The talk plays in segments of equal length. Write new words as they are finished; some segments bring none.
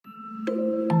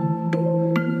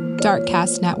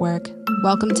Darkcast Network.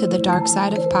 Welcome to the dark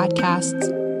side of podcasts.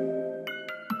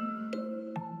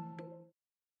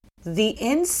 The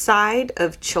inside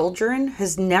of children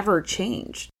has never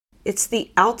changed. It's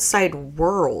the outside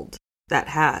world that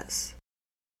has.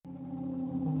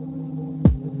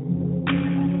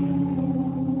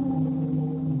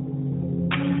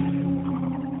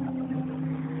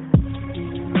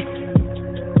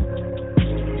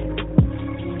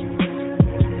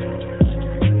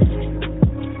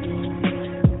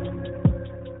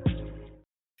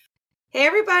 Hey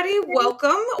everybody,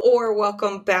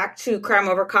 welcome back to Crime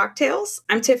Over Cocktails.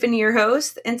 I'm Tiffany, your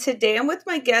host, and today I'm with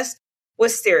my guest,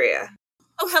 Wisteria.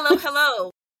 Oh,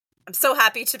 hello. I'm so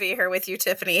happy to be here with you,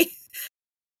 Tiffany.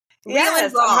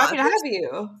 Yes, I'm happy to have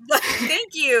you. Thank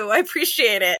you. I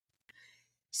appreciate it.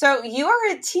 So you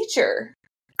are a teacher.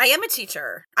 I am a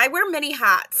teacher. I wear many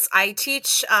hats. I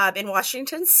teach in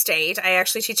Washington State. I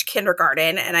actually teach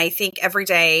kindergarten, and I think every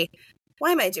day,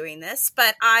 why am I doing this?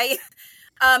 But by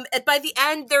the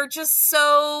end, they're just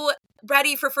so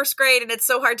ready for first grade, and it's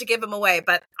so hard to give them away.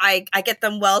 But I get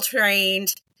them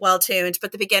well-trained, well-tuned,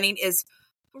 but the beginning is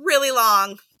really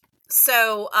long.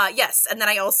 So, yes. And then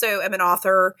I also am an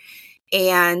author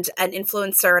and an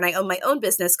influencer, and I own my own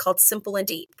business called Simple and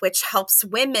Deep, which helps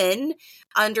women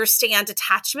understand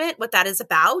attachment, what that is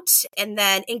about, and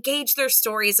then engage their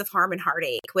stories of harm and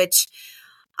heartache, which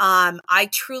I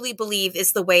truly believe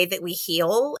is the way that we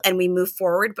heal and we move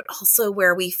forward, but also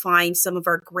where we find some of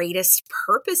our greatest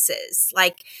purposes.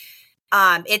 Like,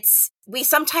 we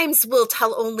sometimes will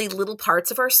tell only little parts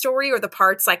of our story or the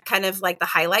parts like kind of like the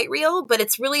highlight reel, but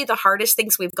it's really the hardest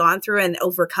things we've gone through and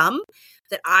overcome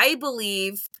that I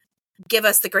believe give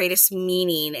us the greatest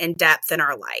meaning and depth in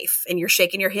our life. And you're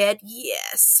shaking your head.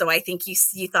 Yes. So I think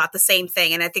you thought the same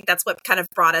thing. And I think that's what kind of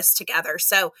brought us together.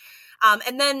 So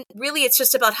and then really it's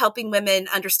just about helping women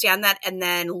understand that and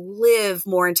then live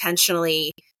more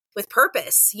intentionally with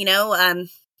purpose.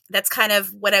 That's kind of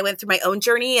what I went through my own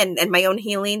journey and my own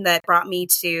healing that brought me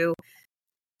to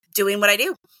doing what I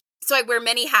do. So I wear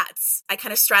many hats. I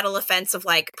kind of straddle a fence of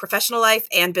like professional life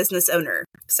and business owner.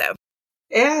 So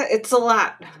yeah, it's a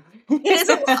lot. It is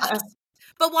a lot.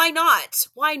 But why not?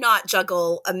 Why not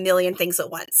juggle a million things at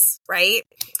once, right?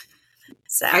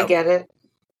 So I get it.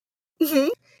 Mm-hmm.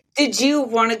 Did you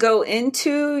want to go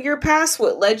into your past?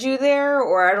 What led you there?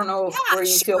 Or I don't know where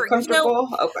you feel comfortable?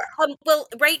 Okay. Well,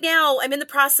 right now I'm in the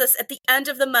process at the end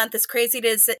of the month, as crazy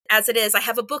as it is, I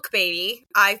have a book baby.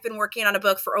 I've been working on a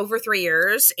book for over 3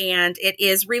 years and it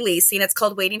is releasing. It's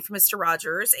called Waiting for Mr.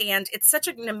 Rogers. And it's such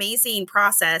an amazing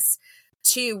process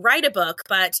to write a book.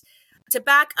 But to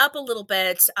back up a little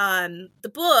bit,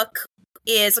 the book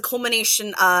is a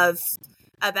culmination of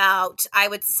about, I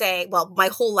would say, well, my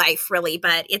whole life really,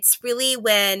 but it's really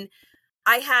when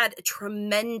I had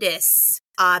tremendous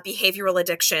behavioral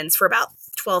addictions for about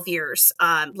 12 years,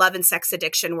 love and sex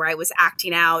addiction, where I was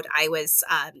acting out. I was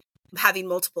having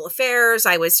multiple affairs.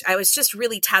 I was just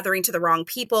really tethering to the wrong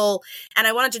people. And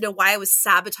I wanted to know why I was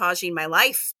sabotaging my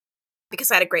life, because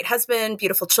I had a great husband,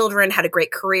 beautiful children, had a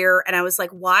great career. And I was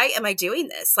like, why am I doing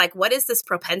this? Like, what is this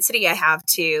propensity I have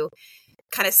to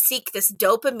kind of seek this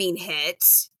dopamine hit?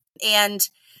 And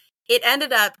it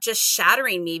ended up just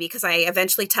shattering me because I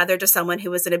eventually tethered to someone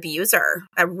who was an abuser,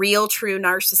 a real, true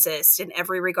narcissist in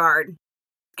every regard.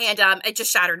 And it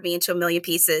just shattered me into a million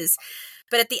pieces.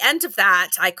 But at the end of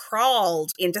that, I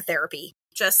crawled into therapy,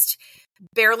 just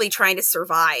barely trying to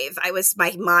survive.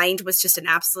 My mind was just an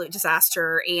absolute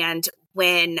disaster. And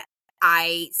when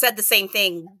I said the same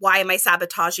thing, why am I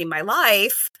sabotaging my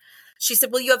life? She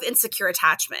said, well, you have insecure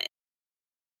attachment.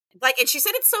 And she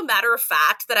said it's so matter of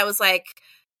fact that I was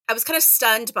kind of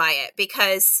stunned by it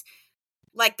because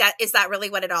is that really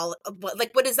what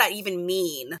what does that even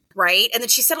mean? Right. And then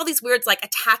she said all these words like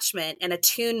attachment and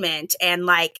attunement. And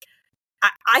I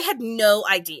had no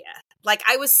idea.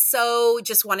 I was so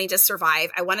just wanting to survive.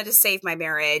 I wanted to save my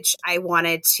marriage. I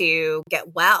wanted to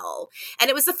get well. And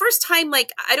it was the first time,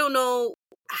 I don't know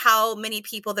how many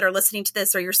people that are listening to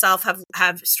this or yourself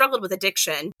have struggled with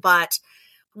addiction, but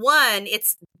one,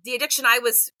 it's the addiction I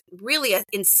was really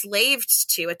enslaved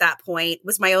to at that point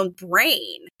was my own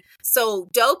brain. So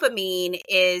dopamine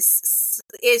is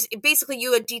basically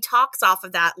you would detox off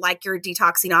of that like you're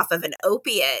detoxing off of an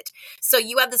opiate. So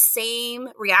you have the same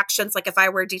reactions like if I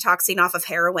were detoxing off of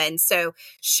heroin. So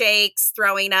shakes,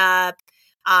 throwing up.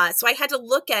 So I had to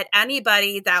look at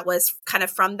anybody that was kind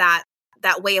of from that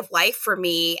way of life for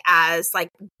me as like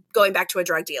going back to a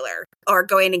drug dealer or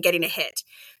going and getting a hit.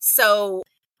 So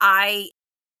I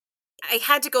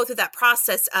had to go through that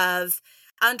process of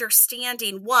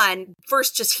understanding, one,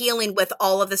 first just healing with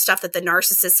all of the stuff that the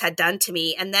narcissist had done to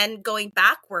me, and then going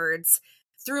backwards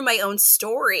through my own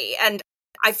story. And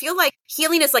I feel like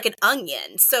healing is like an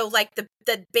onion. So like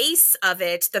the base of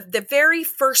it, the very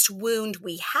first wound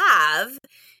we have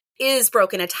is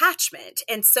broken attachment.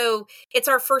 And so it's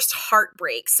our first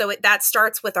heartbreak. So that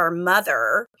starts with our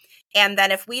mother. And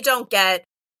then if we don't get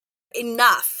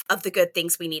enough of the good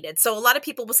things we needed. So a lot of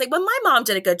people will say, well, my mom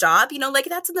did a good job, like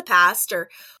that's in the past or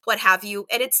what have you.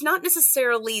 And it's not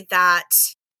necessarily that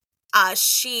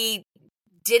she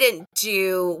didn't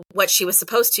do what she was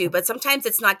supposed to, but sometimes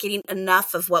it's not getting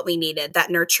enough of what we needed, that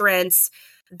nurturance,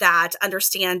 that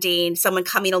understanding, someone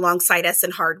coming alongside us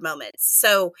in hard moments.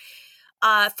 So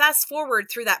fast forward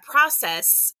through that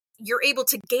process, you're able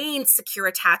to gain secure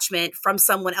attachment from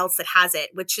someone else that has it,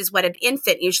 which is what an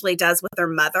infant usually does with their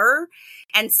mother.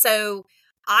 And so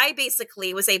I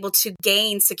basically was able to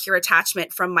gain secure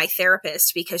attachment from my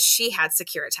therapist because she had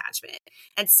secure attachment.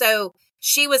 And so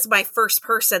she was my first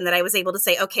person that I was able to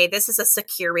say, okay, this is a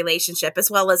secure relationship, as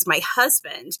well as my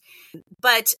husband.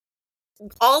 But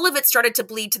all of it started to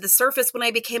bleed to the surface when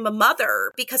I became a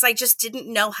mother because I just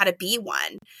didn't know how to be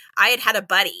one. I had a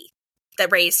buddy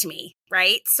that raised me,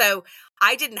 right? So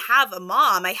I didn't have a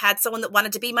mom. I had someone that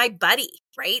wanted to be my buddy,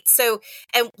 right? So,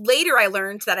 and later I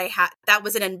learned that that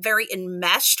was in a very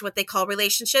enmeshed, what they call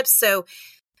relationships. So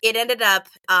it ended up,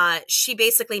 she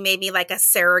basically made me like a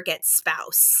surrogate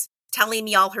spouse, telling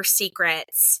me all her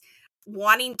secrets,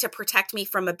 wanting to protect me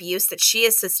from abuse that she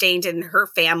has sustained in her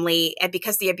family, and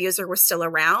because the abuser was still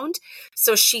around.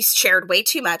 So she shared way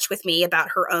too much with me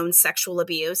about her own sexual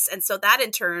abuse. And so that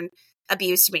in turn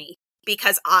abused me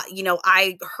because,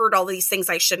 I heard all these things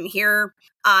I shouldn't hear.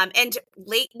 And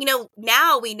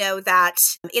now we know that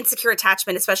insecure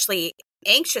attachment, especially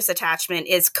anxious attachment,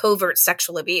 is covert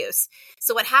sexual abuse.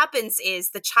 So what happens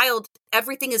is the child,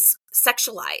 everything is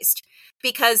sexualized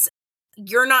because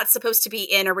you're not supposed to be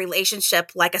in a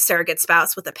relationship like a surrogate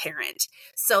spouse with a parent.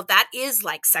 So that is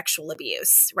like sexual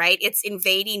abuse, right? It's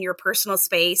invading your personal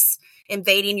space,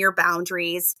 invading your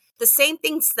boundaries, the same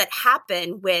things that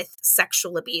happen with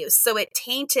sexual abuse. So it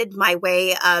tainted my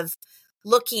way of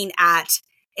looking at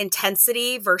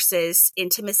intensity versus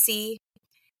intimacy.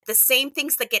 The same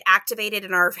things that get activated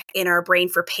in our brain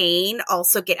for pain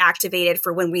also get activated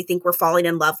for when we think we're falling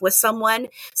in love with someone.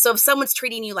 So if someone's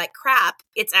treating you like crap,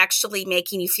 it's actually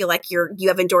making you feel like you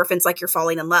have endorphins, like you're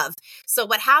falling in love. So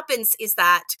what happens is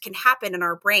that can happen in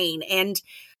our brain. And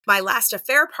my last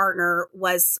affair partner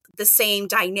was the same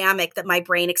dynamic that my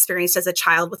brain experienced as a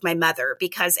child with my mother,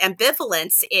 because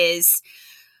ambivalent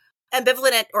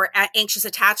or anxious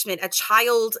attachment, a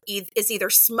child is either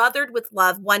smothered with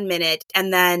love one minute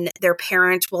and then their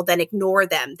parent will then ignore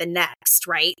them the next,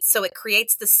 right? So it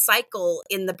creates this cycle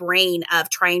in the brain of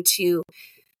trying to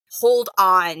hold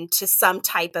on to some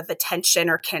type of attention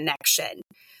or connection.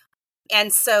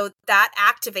 And so that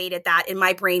activated that in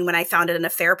my brain when I found an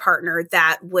affair partner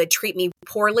that would treat me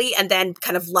poorly and then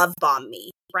kind of love bomb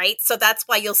me, right? So that's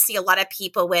why you'll see a lot of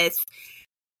people with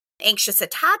anxious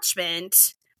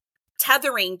attachment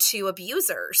tethering to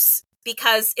abusers,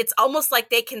 because it's almost like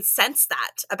they can sense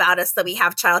that about us, that we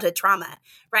have childhood trauma,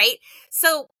 right?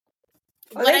 So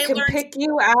they can pick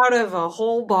you out of a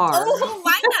whole bar. Oh,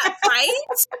 lineup, right?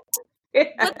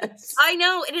 Yes. I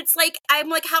know. And it's like, I'm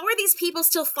like, how are these people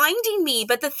still finding me?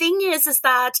 But the thing is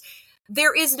that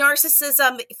there is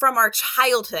narcissism from our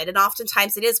childhood, and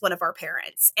oftentimes it is one of our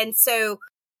parents. And so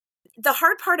the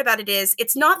hard part about it is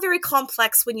it's not very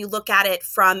complex when you look at it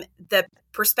from the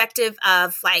perspective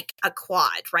of like a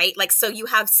quad, right? Like, so you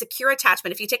have secure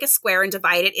attachment. If you take a square and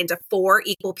divide it into 4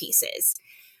 equal pieces,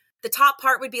 the top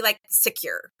part would be like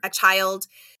secure, a child.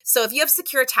 So if you have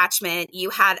secure attachment, you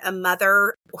had a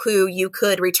mother who you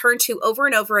could return to over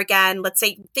and over again. Let's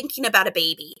say thinking about a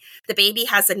baby. The baby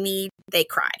has a need, they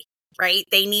cry, right?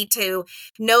 They need to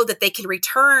know that they can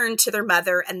return to their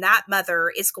mother, and that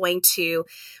mother is going to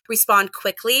respond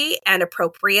quickly and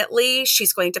appropriately.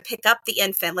 She's going to pick up the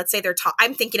infant. Let's say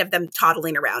I'm thinking of them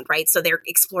toddling around, right? So they're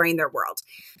exploring their world.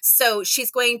 So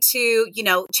she's going to,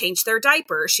 change their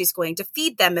diaper. She's going to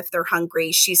feed them if they're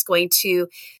hungry. She's going to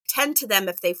tend to them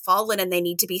if they've fallen and they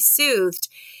need to be soothed.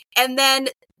 And then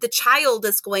the child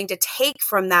is going to take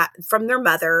from their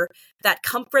mother, that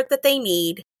comfort that they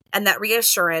need and that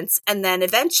reassurance. And then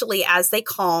eventually, as they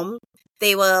calm,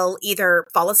 they will either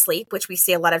fall asleep, which we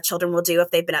see a lot of children will do if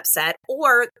they've been upset,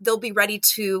 or they'll be ready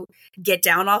to get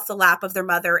down off the lap of their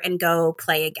mother and go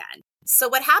play again. So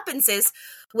what happens is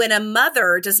when a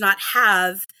mother does not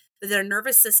have their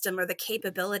nervous system or the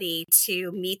capability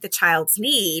to meet the child's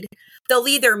need, they'll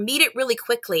either meet it really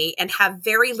quickly and have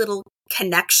very little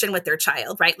connection with their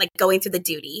child, right? Like going through the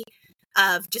duty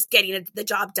of just getting the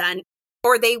job done.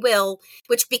 Or they will,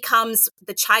 which becomes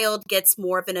the child gets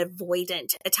more of an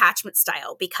avoidant attachment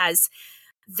style because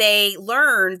they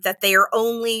learn that they are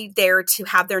only there to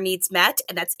have their needs met,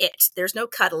 and that's it. There's no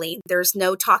cuddling. There's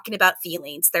no talking about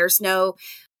feelings. There's no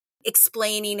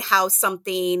explaining how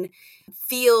something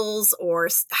feels or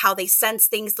how they sense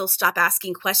things. They'll stop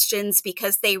asking questions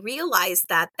because they realize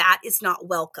that that is not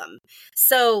welcome.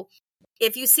 So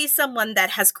if you see someone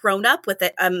that has grown up with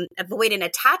it, avoidant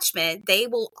attachment, they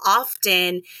will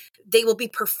be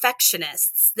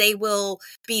perfectionists. They will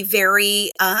be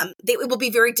it will be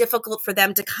very difficult for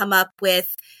them to come up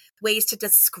with ways to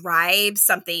describe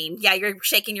something. Yeah, you're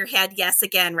shaking your head. Yes,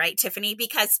 again, right, Tiffany?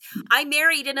 Because I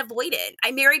married an avoidant.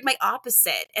 I married my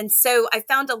opposite. And so I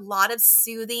found a lot of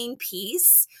soothing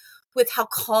peace with how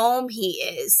calm he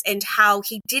is and how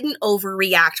he didn't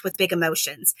overreact with big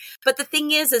emotions. But the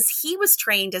thing is he was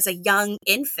trained as a young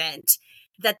infant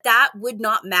that would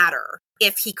not matter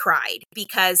if he cried,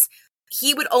 because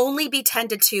he would only be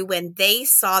tended to when they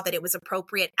saw that it was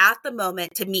appropriate at the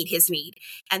moment to meet his need.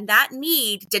 And that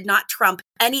need did not trump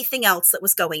anything else that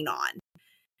was going on,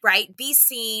 right? Be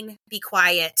seen, be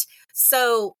quiet.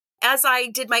 So as I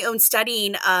did my own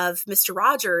studying of Mr.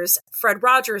 Rogers, Fred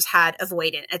Rogers had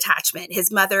avoidant attachment.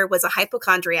 His mother was a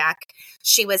hypochondriac.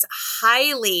 She was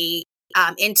highly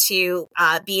into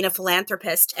being a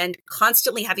philanthropist and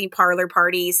constantly having parlor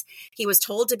parties. He was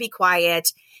told to be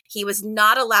quiet. He was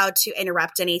not allowed to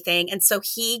interrupt anything. And so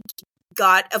he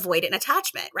got avoidant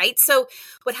attachment, right? So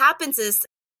what happens is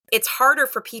it's harder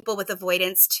for people with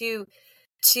avoidance to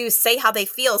say how they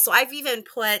feel. So I've even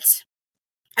put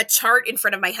a chart in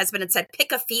front of my husband and said,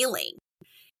 pick a feeling.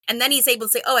 And then he's able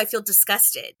to say, oh, I feel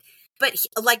disgusted. But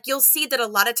like you'll see that a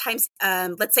lot of times,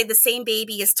 let's say the same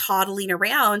baby is toddling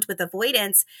around with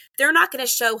avoidance, they're not going to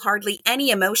show hardly any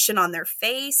emotion on their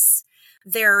face.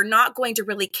 They're not going to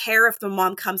really care if the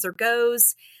mom comes or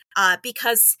goes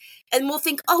because, and we'll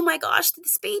think, oh my gosh,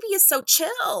 this baby is so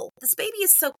chill. This baby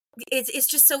is it's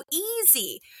just so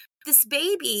easy. This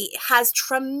baby has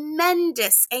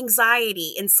tremendous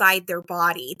anxiety inside their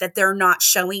body that they're not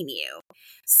showing you.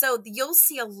 So you'll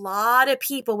see a lot of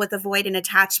people with avoidant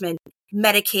attachment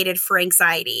medicated for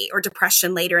anxiety or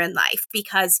depression later in life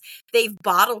because they've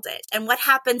bottled it. And what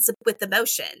happens with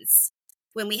emotions?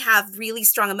 When we have really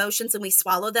strong emotions and we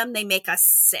swallow them, they make us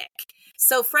sick.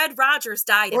 So Fred Rogers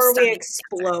died or of stomach we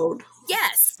explode. cancer.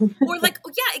 Yes. Or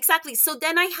yeah, exactly. So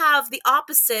then I have the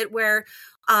opposite where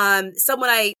someone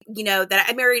that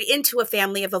I married into a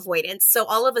family of avoidance. So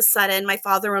all of a sudden my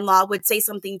father-in-law would say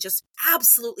something just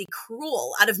absolutely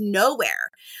cruel out of nowhere.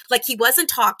 Like he wasn't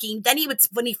talking. Then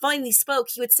when he finally spoke,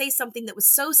 he would say something that was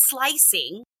so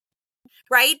slicing,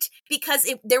 right? Because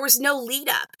there was no lead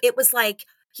up. It was like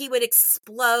he would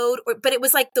explode, but it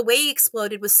was like the way he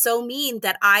exploded was so mean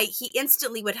that he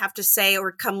instantly would have to say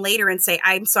or come later and say,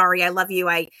 I'm sorry, I love you.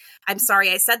 I'm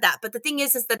sorry I said that. But the thing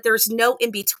is that there's no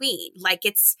in between. Like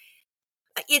it's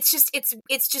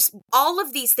just all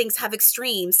of these things have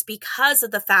extremes because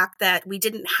of the fact that we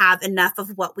didn't have enough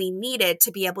of what we needed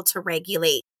to be able to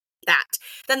regulate that.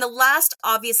 Then the last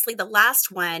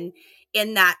one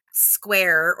in that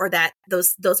square or that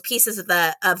those pieces of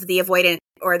the avoidant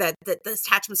or the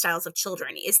attachment styles of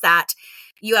children is that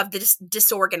you have the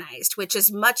disorganized, which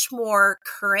is much more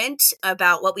current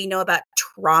about what we know about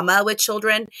trauma with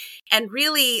children. And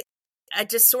really a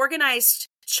disorganized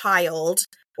child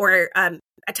or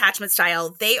attachment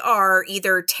style, they are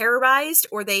either terrorized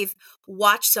or they've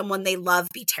watched someone they love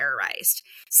be terrorized.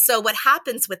 So what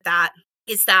happens with that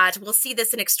is that we'll see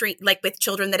this in extreme, like with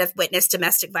children that have witnessed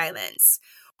domestic violence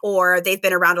or they've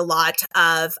been around a lot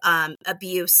of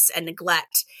abuse and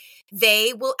neglect.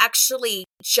 They will actually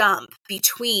jump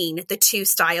between the two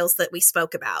styles that we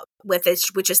spoke about, which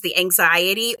is the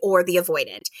anxiety or the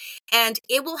avoidant. And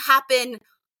it will happen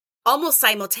almost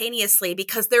simultaneously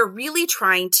because they're really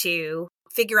trying to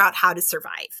figure out how to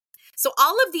survive. So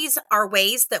all of these are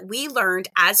ways that we learned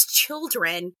as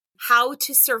children how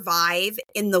to survive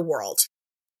in the world.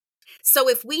 So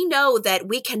if we know that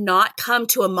we cannot come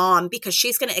to a mom because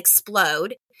she's going to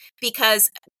explode, because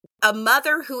a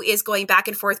mother who is going back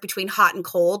and forth between hot and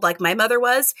cold, like my mother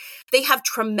was, they have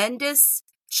tremendous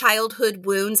childhood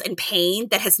wounds and pain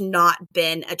that has not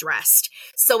been addressed.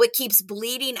 So it keeps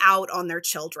bleeding out on their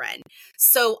children.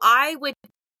 So I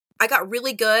got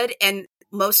really good, and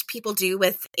most people do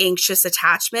with anxious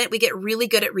attachment. We get really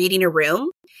good at reading a room.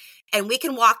 And we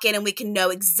can walk in and we can know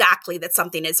exactly that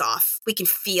something is off. We can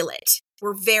feel it.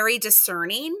 were very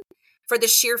discerning for the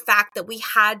sheer fact that we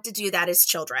had to do that as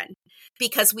children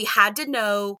because we had to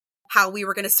know how we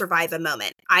were going to survive a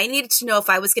moment. I needed to know if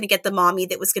I was going to get the mommy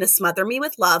that was going to smother me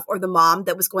with love or the mom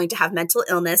that was going to have mental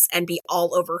illness and be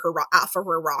all over her off of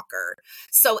her rocker.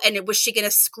 So, and was she going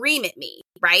to scream at me,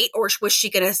 right? Or was she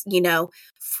going to,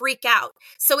 freak out?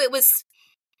 So it was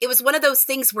one of those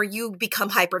things where you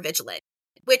become hypervigilant,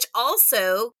 which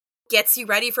also gets you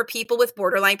ready for people with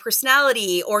borderline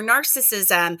personality or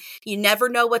narcissism. You never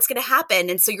know what's going to happen.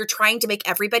 And so you're trying to make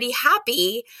everybody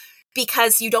happy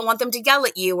because you don't want them to yell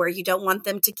at you or you don't want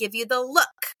them to give you the look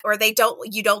or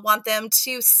you don't want them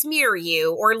to smear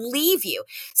you or leave you.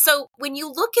 So when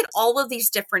you look at all of these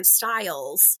different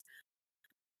styles,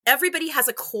 everybody has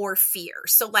a core fear.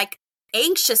 So like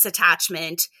anxious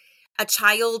attachment, a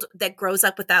child that grows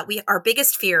up with that, our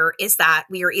biggest fear is that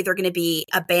we are either going to be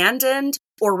abandoned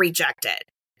or rejected,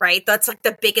 right? That's like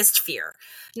the biggest fear.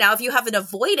 Now, if you have an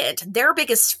avoidant, their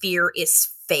biggest fear is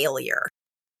failure,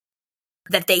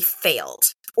 that they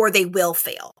failed or they will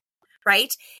fail,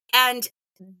 right? And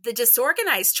the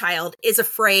disorganized child is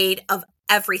afraid of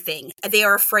everything. They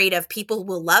are afraid of people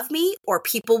will love me or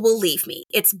people will leave me.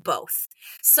 It's both.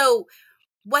 So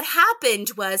what happened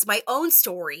was my own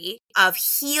story of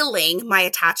healing my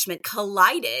attachment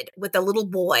collided with a little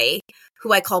boy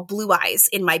who I call Blue Eyes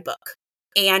in my book.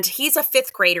 And he's a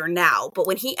 5th grader now. But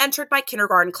when he entered my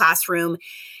kindergarten classroom,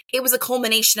 it was a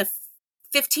culmination of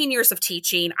 15 years of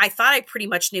teaching. I thought I pretty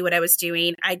much knew what I was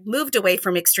doing. I'd moved away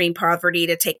from extreme poverty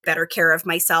to take better care of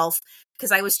myself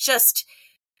because I was just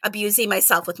abusing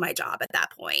myself with my job at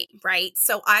that point, right?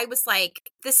 So I was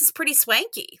like, this is pretty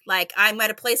swanky. Like I'm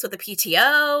at a place with a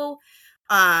PTO.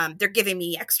 They're giving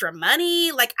me extra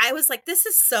money. Like I was like, this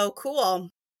is so cool.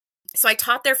 So I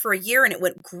taught there for a year and it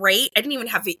went great. I didn't even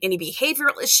have any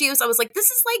behavioral issues. I was like, this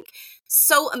is like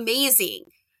so amazing.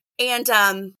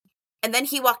 And then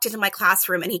he walked into my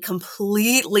classroom and he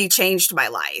completely changed my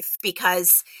life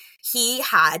because he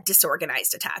had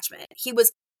disorganized attachment. He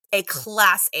was a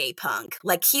class A punk.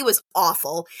 Like he was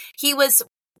awful. He was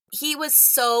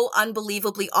so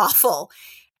unbelievably awful.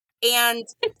 And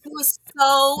he was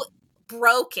so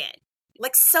broken.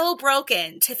 Like so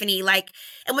broken, Tiffany. Like,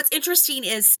 and what's interesting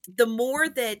is the more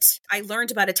that I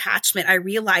learned about attachment, I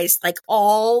realized like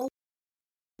all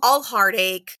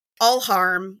heartache, all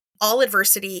harm, all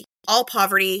adversity, all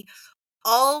poverty,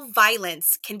 all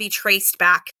violence can be traced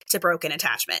back to broken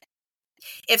attachment.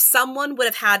 If someone would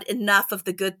have had enough of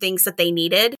the good things that they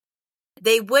needed,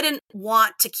 they wouldn't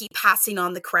want to keep passing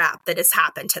on the crap that has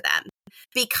happened to them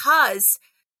because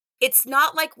it's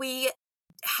not like we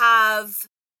have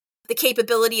the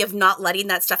capability of not letting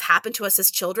that stuff happen to us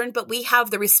as children, but we have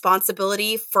the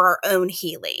responsibility for our own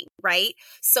healing, right?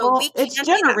 So it's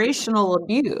generational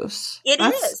abuse. It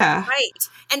is, right?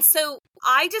 And so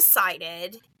I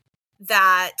decided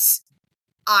that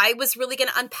I was really going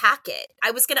to unpack it.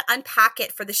 I was going to unpack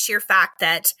it for the sheer fact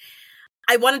that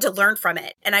I wanted to learn from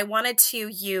it. And I wanted to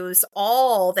use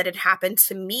all that had happened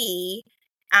to me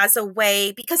as a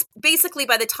way, because basically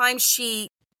by the time she,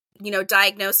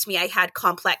 diagnosed me, I had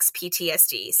complex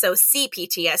PTSD. So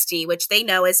CPTSD, which they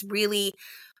know is really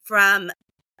from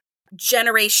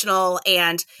generational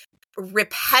and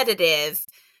repetitive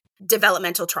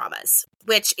developmental traumas,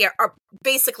 which are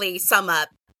basically sum up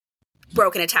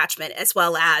broken attachment as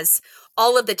well as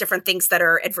all of the different things that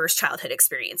are adverse childhood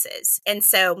experiences. And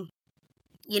so,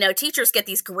 teachers get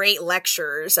these great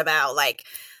lectures about like,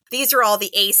 these are all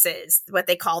the ACEs, what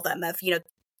they call them, of,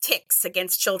 ticks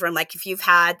against children. Like if you've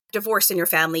had divorce in your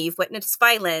family, you've witnessed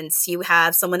violence, you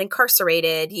have someone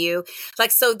incarcerated,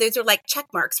 so those are like check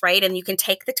marks, right? And you can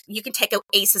take a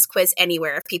ACEs quiz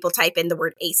anywhere if people type in the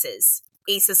word ACEs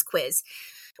quiz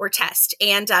or test.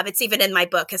 And it's even in my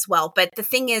book as well. But the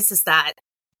thing is that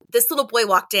this little boy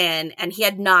walked in and he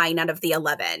had 9 out of the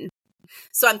 11.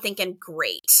 So I'm thinking,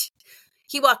 great.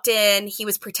 He walked in, he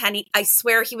was pretending, I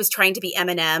swear he was trying to be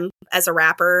Eminem as a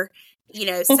rapper,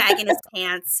 sagging his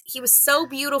pants. He was so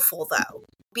beautiful though,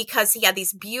 because he had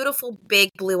these beautiful big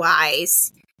blue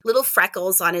eyes, little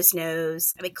freckles on his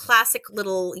nose. I mean, classic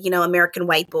little, American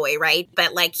white boy, right?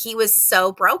 But like he was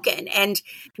so broken and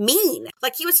mean.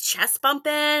 Like he was chest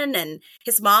bumping and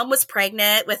his mom was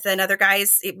pregnant with another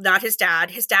guy's, not his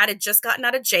dad. His dad had just gotten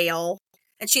out of jail.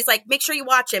 And she's like, make sure you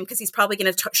watch him because he's probably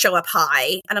going to show up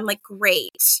high. And I'm like,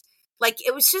 great. Like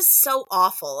it was just so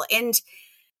awful. And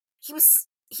he was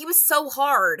so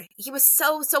hard. He was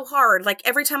so hard. Like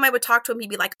every time I would talk to him,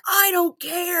 he'd be like, I don't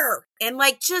care. And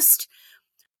like just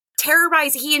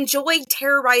he enjoyed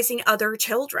terrorizing other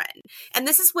children. And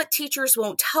this is what teachers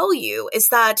won't tell you is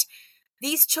that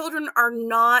these children are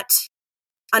not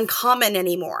uncommon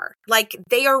anymore. Like,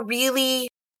 they are really,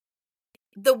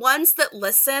 the ones that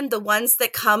listen, the ones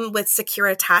that come with secure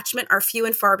attachment are few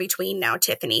and far between now,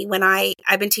 Tiffany. When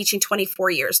I've been teaching 24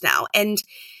 years now, and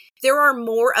there are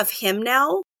more of him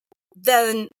now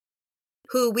than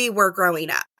who we were growing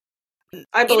up.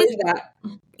 I believe that.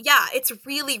 Yeah, it's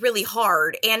really, really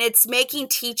hard. And it's making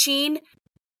teaching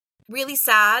really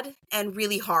sad and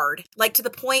really hard. Like, to the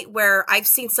point where I've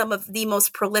seen some of the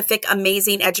most prolific,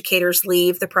 amazing educators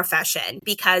leave the profession,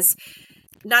 because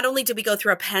not only did we go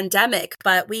through a pandemic,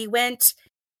 but we went,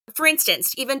 for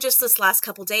instance, even just this last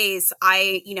couple days,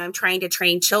 I'm trying to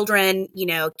train children,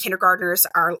 kindergartners,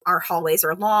 our hallways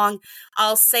are long.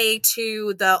 I'll say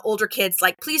to the older kids,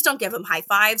 like, please don't give them high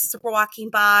fives as we're walking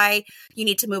by. You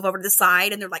need to move over to the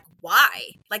side. And they're like,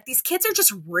 why? Like, these kids are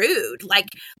just rude. Like,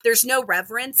 there's no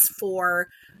reverence for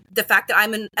the fact that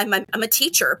I'm a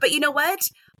teacher. But you know what?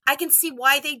 I can see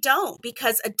why they don't,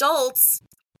 because adults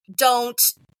don't,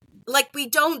 like, we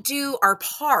don't do our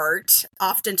part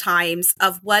oftentimes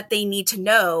of what they need to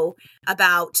know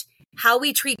about how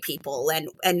we treat people,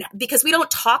 and because we don't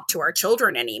talk to our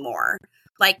children anymore.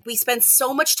 Like, we spend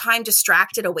so much time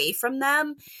distracted away from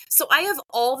them. So I have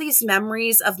all these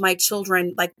memories of my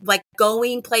children, like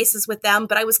going places with them,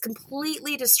 but I was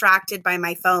completely distracted by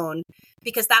my phone,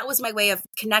 because that was my way of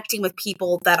connecting with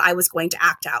people that I was going to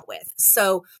act out with.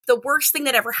 So the worst thing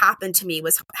that ever happened to me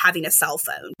was having a cell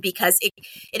phone, because it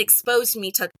exposed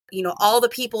me to, all the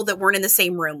people that weren't in the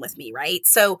same room with me, right?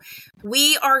 So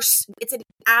it's an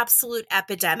absolute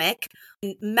epidemic,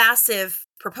 massive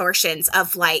proportions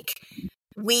of, like,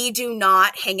 we do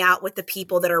not hang out with the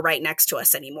people that are right next to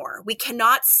us anymore. We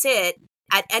cannot sit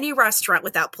at any restaurant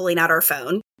without pulling out our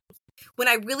phone. When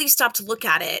I really stopped to look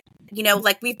at it,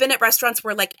 like, we've been at restaurants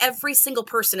where, like, every single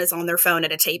person is on their phone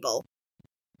at a table.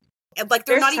 Like,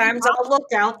 they're not even. There's times I'll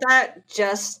look out that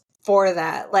just for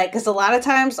that. Like, because a lot of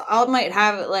times I might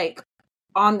have it, like,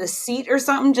 on the seat or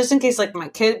something, just in case, like, my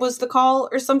kid was the call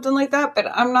or something like that. But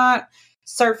I'm not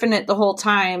surfing it the whole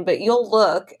time. But you'll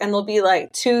look and there'll be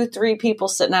like 2-3 people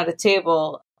sitting at a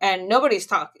table and nobody's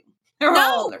talking. They're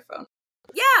all on their phone.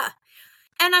 Yeah.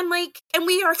 And I'm like, and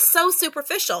we are so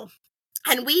superficial.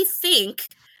 And we think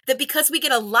that because we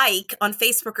get a like on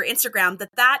Facebook or Instagram,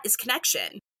 that is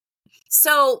connection.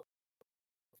 So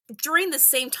during the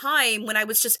same time, when I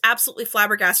was just absolutely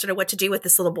flabbergasted at what to do with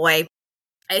this little boy,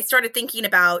 I started thinking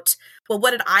about, well,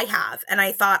 what did I have? And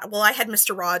I thought, well, I had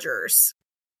Mr. Rogers.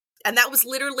 And that was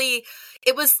literally,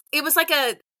 it was like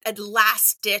a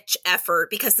last ditch effort,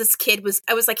 because this kid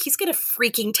I was like, he's going to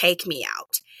freaking take me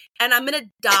out. And I'm going to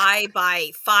die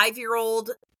by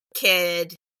 5-year-old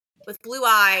kid with blue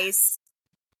eyes.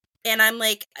 And I'm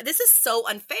like, this is so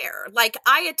unfair. Like,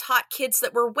 I had taught kids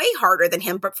that were way harder than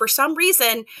him, but for some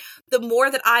reason, the more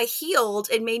that I healed,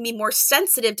 it made me more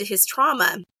sensitive to his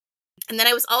trauma. And then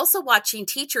I was also watching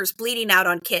teachers bleeding out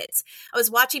on kids. I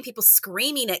was watching people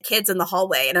screaming at kids in the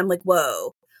hallway. And I'm like,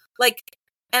 whoa. Like,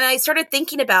 and I started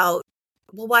thinking about,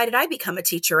 well, why did I become a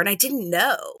teacher? And I didn't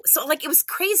know. So, like, it was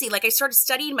crazy. Like, I started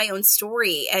studying my own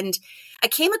story, and I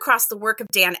came across the work of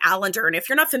Dan Allender. And if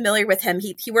you're not familiar with him,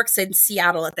 he works in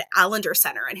Seattle at the Allender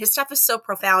Center. And his stuff is so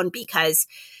profound because,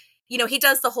 he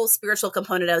does the whole spiritual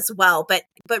component as well. But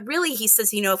really, he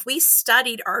says, if we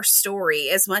studied our story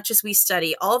as much as we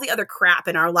study all the other crap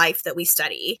in our life that we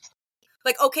study,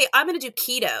 like, okay, I'm going to do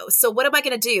keto. So what am I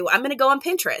going to do? I'm going to go on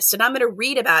Pinterest and I'm going to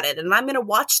read about it and I'm going to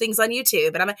watch things on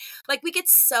YouTube. And we get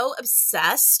so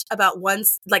obsessed about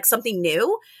something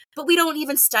new, but we don't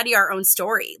even study our own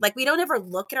story. Like, we don't ever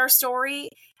look at our story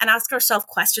and ask ourselves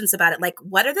questions about it. Like,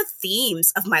 what are the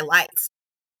themes of my life?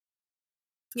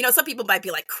 Some people might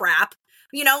be like, crap.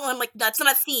 I'm like, that's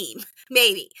not a theme,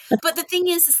 maybe. But the thing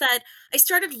is that I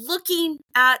started looking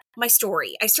at my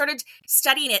story. I started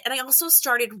studying it. And I also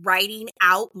started writing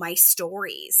out my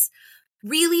stories,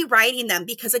 really writing them,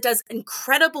 because it does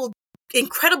incredible,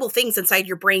 incredible things inside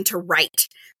your brain to write.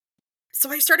 So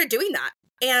I started doing that.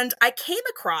 And I came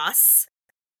across,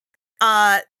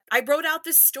 I wrote out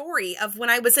this story of when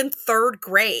I was in 3rd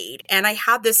grade, and I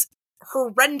had this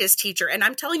horrendous teacher. And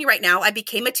I'm telling you right now, I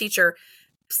became a teacher.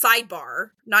 Sidebar,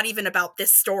 not even about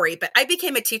this story, but I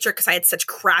became a teacher because I had such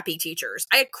crappy teachers.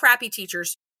 I had crappy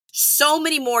teachers so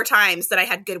many more times than I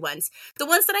had good ones. The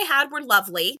ones that I had were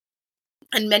lovely,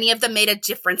 and many of them made a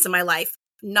difference in my life.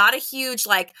 Not a huge,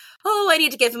 like, oh, I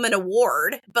need to give them an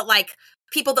award, but like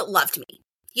people that loved me,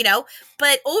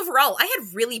 But overall, I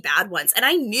had really bad ones, and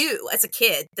I knew as a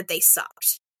kid that they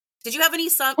sucked. Did you have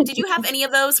any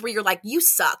of those where you're like, you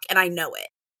suck, and I know it,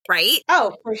 right?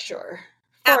 Oh, for sure.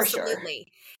 Absolutely.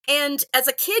 Sure. And as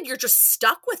a kid, you're just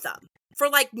stuck with them. for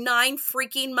like 9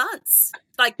 freaking months.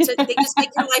 Like they just make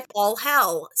your life all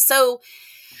hell. So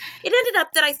it ended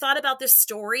up that I thought about this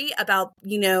story about,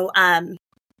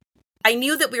 I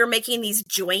knew that we were making these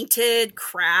jointed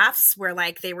crafts where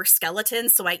like they were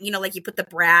skeletons. So like you put the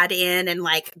brad in and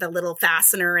like the little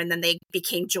fastener and then they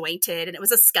became jointed and it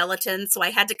was a skeleton. So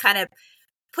I had to kind of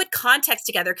put context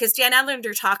together because Dan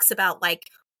Allender talks about like,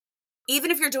 even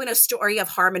if you're doing a story of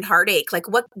harm and heartache, like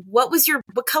what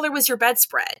color was your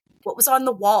bedspread? What was on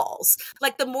the walls?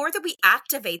 Like the more that we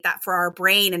activate that for our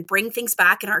brain and bring things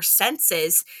back in our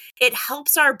senses, it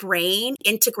helps our brain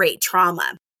integrate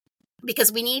trauma.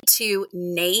 Because we need to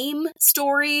name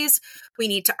stories, we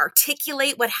need to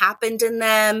articulate what happened in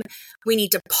them, we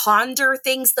need to ponder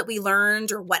things that we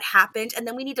learned or what happened, and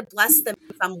then we need to bless them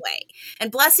in some way.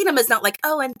 And blessing them is not like,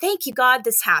 oh, and thank you, God,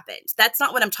 this happened. That's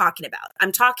not what I'm talking about.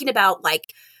 I'm talking about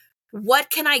like, what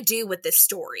can I do with this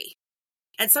story?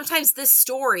 And sometimes this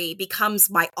story becomes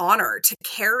my honor to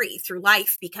carry through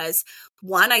life because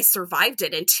 1, I survived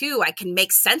it, and 2, I can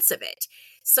make sense of it.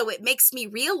 So it makes me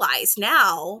realize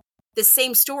now, this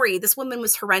same story, this woman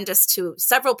was horrendous to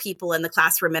several people in the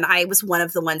classroom, and I was one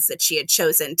of the ones that she had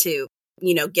chosen to,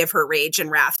 give her rage and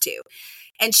wrath to.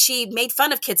 And she made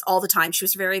fun of kids all the time. She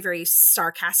was very, very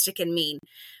sarcastic and mean.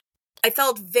 I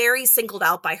felt very singled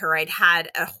out by her. I'd had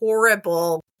a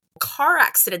horrible car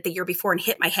accident the year before and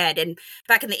hit my head. And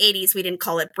back in the 80s, we didn't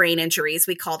call it brain injuries.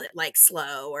 We called it like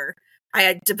slow, or I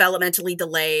had developmentally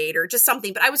delayed or just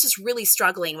something. But I was just really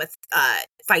struggling with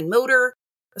fine motor.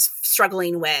 I was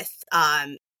struggling with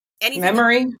anything.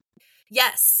 Memory.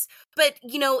 Yes. But,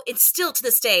 it's still to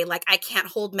this day, like I can't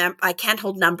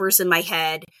hold numbers in my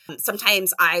head.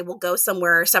 Sometimes I will go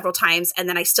somewhere several times and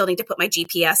then I still need to put my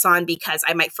GPS on because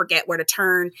I might forget where to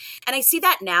turn. And I see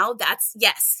that now. That's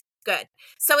yes. Good.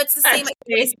 So it's the same.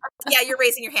 Yeah, you're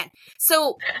raising your hand.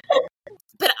 So,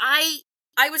 but I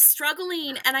was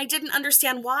struggling and I didn't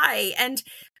understand why. And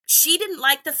she didn't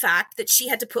like the fact that she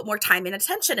had to put more time and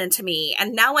attention into me.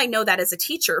 And now I know that as a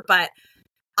teacher, but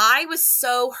I was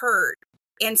so hurt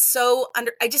and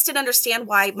I just didn't understand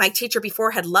why my teacher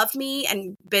before had loved me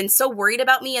and been so worried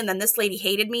about me. And then this lady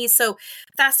hated me. So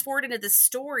fast forward into this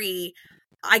story,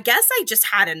 I guess I just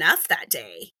had enough that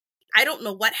day. I don't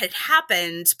know what had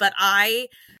happened, but I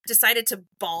decided to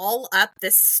ball up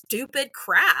this stupid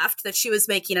craft that she was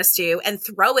making us do and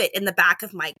throw it in the back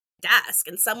of my desk.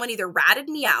 And someone either ratted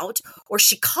me out or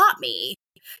she caught me,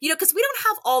 because we don't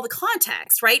have all the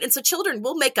context, right? And so children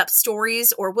will make up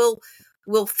stories or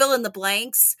we'll fill in the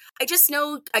blanks. I just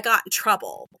know I got in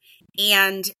trouble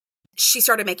and she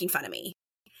started making fun of me.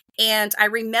 And I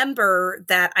remember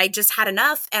that I just had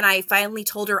enough and I finally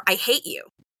told her, I hate you.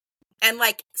 And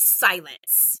like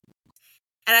silence.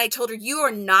 And I told her, you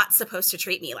are not supposed to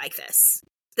treat me like this.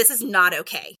 This is not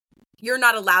okay. You're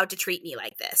not allowed to treat me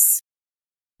like this.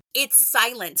 It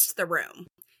silenced the room.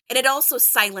 And it also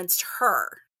silenced her.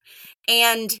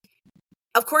 And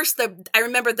of course, I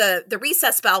remember the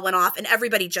recess bell went off and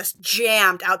everybody just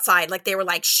jammed outside. Like they were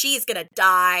like, she's going to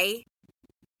die,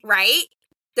 right?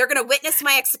 They're going to witness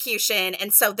my execution.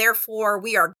 And so therefore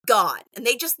we are gone. And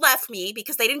they just left me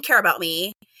because they didn't care about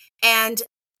me. And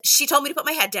she told me to put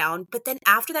my head down. But then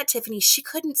after that, Tiffany, she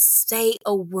couldn't say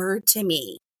a word to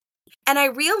me. And I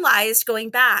realized going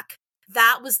back,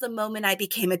 that was the moment I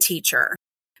became a teacher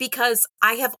because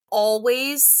I have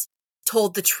always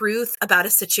told the truth about a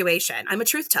situation. I'm a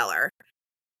truth teller.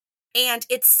 And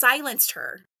it silenced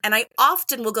her. And I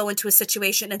often will go into a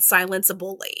situation and silence a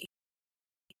bully.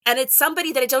 And it's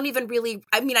somebody that I don't even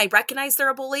I recognize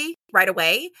they're a bully right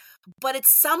away, but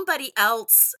it's somebody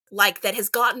else like that has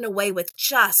gotten away with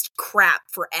just crap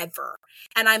forever.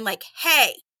 And I'm like,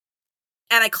 hey,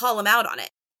 and I call them out on it.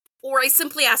 Or I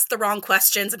simply ask the wrong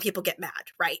questions and people get mad,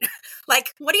 right?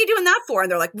 Like, what are you doing that for? And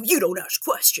they're like, well, you don't ask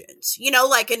questions, and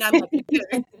I'm like,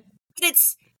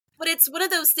 but it's one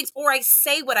of those things, or I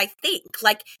say what I think,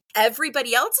 like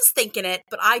everybody else is thinking it,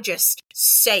 but I just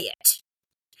say it.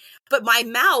 But my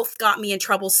mouth got me in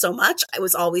trouble so much. I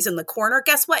was always in the corner.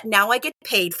 Guess what? Now I get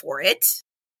paid for it.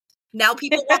 Now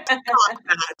people want to talk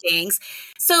about things.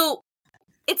 So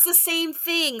it's the same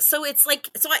thing. So it's like,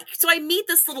 so I meet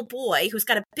this little boy who's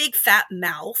got a big fat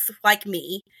mouth like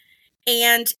me,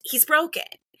 and he's broken.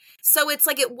 So it's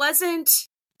like, it wasn't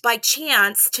by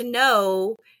chance to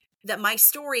know that my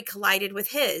story collided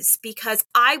with his, because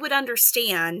I would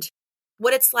understand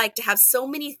what it's like to have so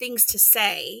many things to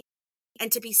say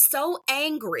and to be so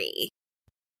angry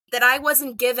that I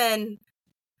wasn't given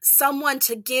someone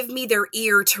to give me their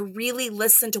ear to really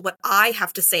listen to what I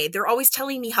have to say. They're always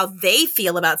telling me how they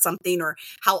feel about something or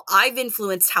how I've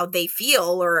influenced how they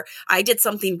feel or I did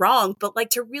something wrong. But like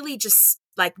to really just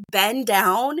like bend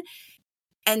down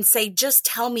and say, just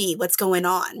tell me what's going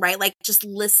on, right? Like just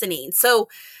listening. So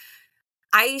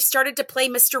I started to play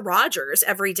Mr. Rogers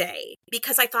every day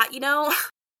because I thought,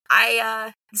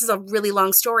 this is a really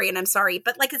long story and I'm sorry,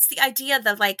 but like, it's the idea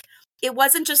that like, it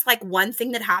wasn't just like one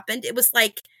thing that happened. It was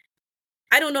like,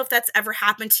 I don't know if that's ever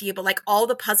happened to you, but like all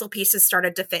the puzzle pieces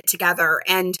started to fit together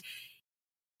and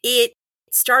it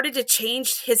started to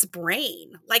change his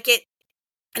brain.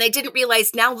 And I didn't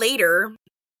realize now later,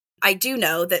 I do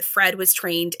know that Fred was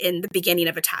trained in the beginning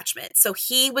of attachment. So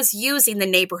he was using the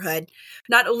neighborhood,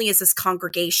 not only as his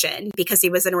congregation, because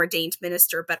he was an ordained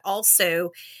minister, but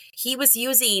also he was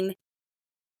using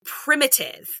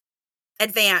primitive,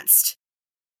 advanced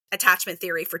attachment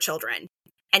theory for children.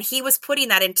 And he was putting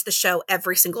that into the show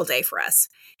every single day for us.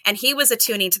 And he was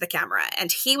attuning to the camera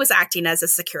and he was acting as a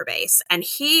secure base. And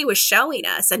he was showing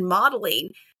us and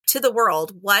modeling to the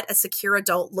world what a secure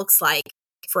adult looks like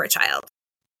for a child.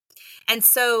 And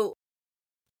so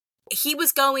he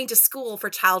was going to school for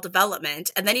child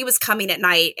development, and then he was coming at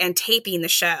night and taping the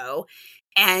show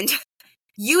and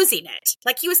using it.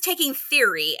 Like he was taking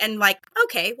theory and like,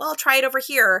 okay, well, I'll try it over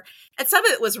here. And some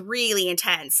of it was really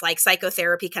intense, like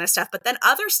psychotherapy kind of stuff. But then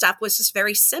other stuff was just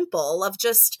very simple of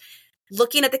just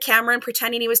looking at the camera and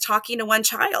pretending he was talking to one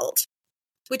child,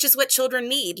 which is what children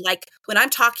need. Like when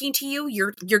I'm talking to you,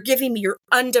 you're giving me your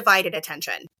undivided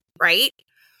attention, right?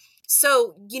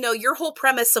 So, your whole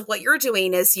premise of what you're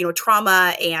doing is,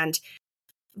 trauma and,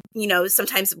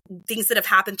 sometimes things that have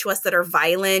happened to us that are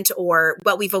violent or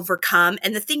what we've overcome.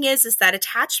 And the thing is that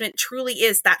attachment truly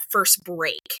is that first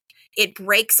break. It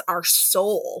breaks our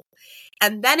soul.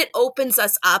 And then it opens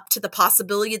us up to the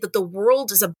possibility that the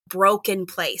world is a broken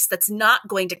place that's not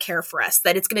going to care for us,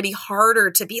 that it's going to be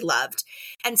harder to be loved.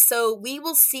 And so we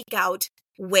will seek out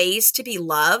ways to be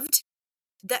loved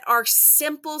that are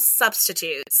simple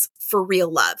substitutes for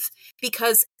real love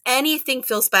because anything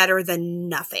feels better than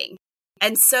nothing.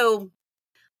 And so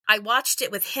I watched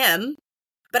it with him,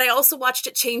 but I also watched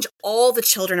it change all the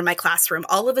children in my classroom.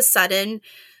 All of a sudden,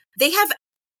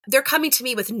 they're coming to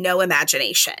me with no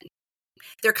imagination.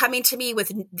 They're coming to me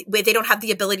with they don't have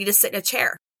the ability to sit in a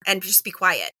chair and just be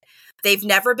quiet. They've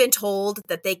never been told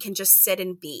that they can just sit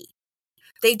and be.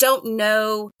 They don't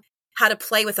know how to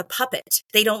play with a puppet.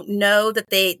 They don't know that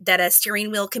that a steering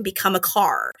wheel can become a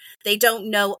car. They don't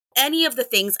know any of the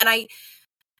things. And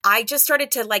I just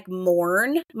started to like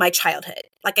mourn my childhood.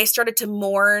 Like I started to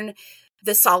mourn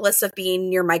the solace of being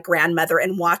near my grandmother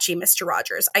and watching Mr.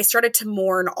 Rogers. I started to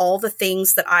mourn all the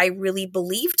things that I really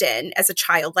believed in as a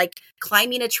child, like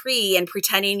climbing a tree and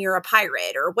pretending you're a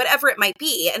pirate or whatever it might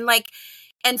be.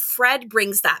 And Fred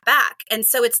brings that back. And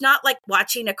so it's not like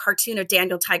watching a cartoon of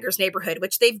Daniel Tiger's Neighborhood,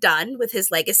 which they've done with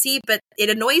his legacy, but it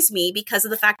annoys me because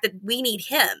of the fact that we need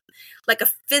him, like a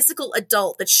physical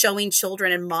adult that's showing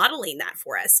children and modeling that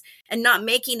for us and not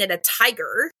making it a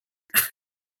tiger.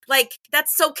 Like,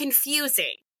 that's so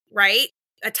confusing, right?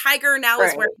 A tiger now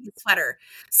is wearing a sweater.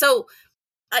 So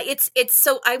it's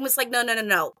so I was like,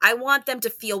 no. I want them to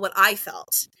feel what I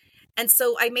felt. And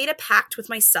so I made a pact with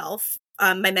myself.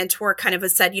 My mentor kind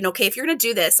of said, okay, if you're going to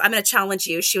do this, I'm going to challenge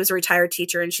you. She was a retired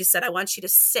teacher. And she said, I want you to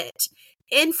sit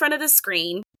in front of the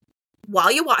screen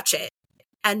while you watch it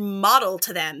and model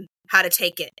to them how to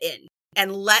take it in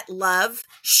and let love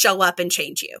show up and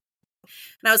change you.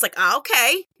 And I was like,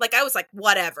 okay. Like, I was like,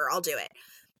 whatever, I'll do it.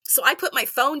 So I put my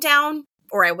phone down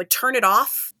or I would turn it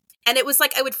off. And it was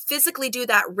like, I would physically do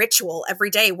that ritual every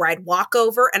day where I'd walk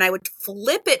over and I would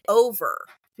flip it over.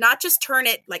 Not just turn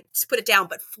it, like just put it down,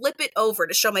 but flip it over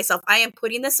to show myself I am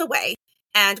putting this away.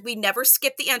 And we never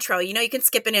skip the intro. You can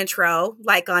skip an intro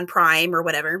like on Prime or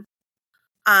whatever.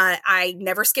 I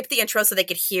never skipped the intro so they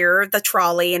could hear the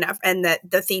trolley and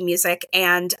the theme music.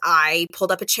 And I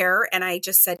pulled up a chair and I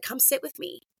just said, come sit with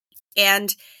me.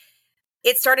 And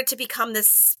it started to become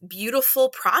this beautiful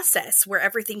process where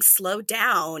everything slowed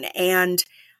down. And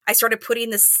I started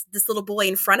putting this little boy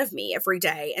in front of me every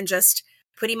day and just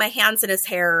putting my hands in his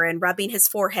hair and rubbing his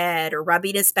forehead or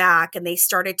rubbing his back. And they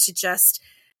started to just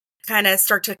kind of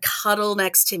start to cuddle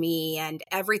next to me and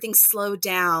everything slowed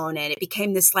down. And it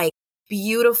became this like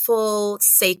beautiful,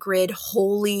 sacred,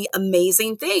 holy,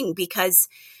 amazing thing because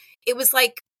it was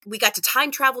like we got to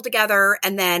time travel together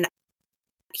and then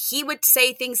he would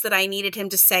say things that I needed him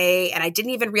to say and I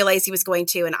didn't even realize he was going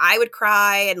to and I would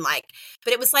cry and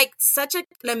but it was like such an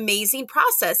amazing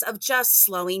process of just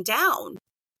slowing down.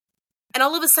 And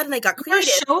all of a sudden they got creative.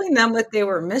 You were showing them what they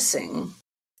were missing.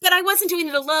 But I wasn't doing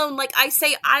it alone. Like I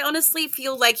say, I honestly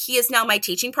feel like he is now my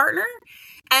teaching partner.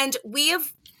 And we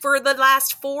have, for the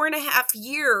last 4.5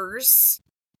 years,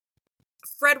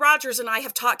 Fred Rogers and I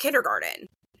have taught kindergarten.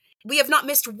 We have not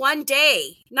missed one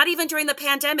day, not even during the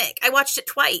pandemic. I watched it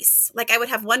twice. Like I would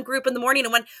have one group in the morning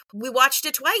and we watched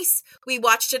it twice. We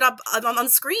watched it up on the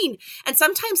screen. And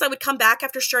sometimes I would come back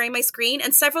after sharing my screen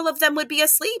and several of them would be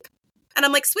asleep. And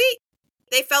I'm like, sweet,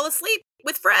 they fell asleep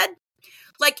with Fred.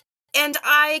 Like, and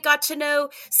I got to know,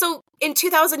 so in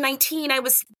 2019, I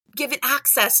was given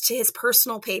access to his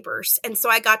personal papers. And so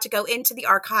I got to go into the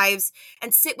archives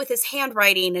and sit with his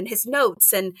handwriting and his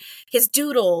notes and his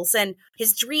doodles and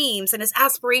his dreams and his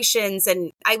aspirations.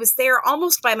 And I was there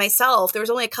almost by myself. There was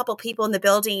only a couple people in the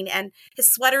building, and his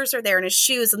sweaters are there and his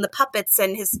shoes and the puppets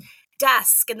and his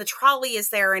desk and the trolley is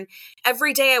there. And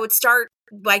every day I would start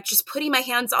like just putting my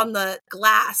hands on the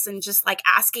glass and just like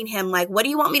asking him, like, what do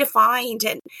you want me to find?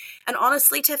 And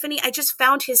honestly, Tiffany, I just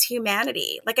found his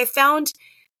humanity. Like I found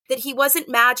that he wasn't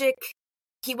magic.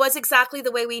 He was exactly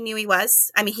the way we knew he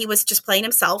was. I mean, he was just playing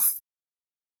himself.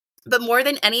 But more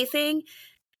than anything,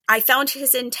 I found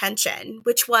his intention,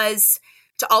 which was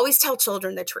to always tell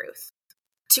children the truth,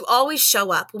 to always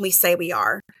show up when we say we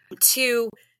are, to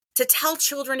tell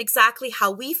children exactly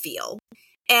how we feel,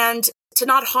 and to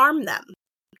not harm them.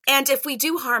 And if we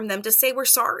do harm them, to say we're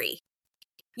sorry.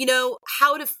 You know,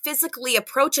 how to physically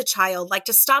approach a child, like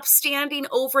to stop standing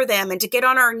over them and to get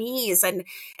on our knees and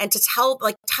to tell,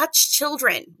 like, touch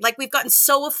children. Like we've gotten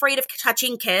so afraid of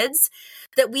touching kids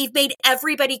that we've made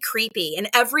everybody creepy and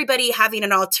everybody having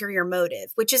an ulterior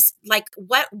motive, which is like,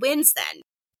 what wins then?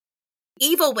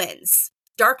 Evil wins.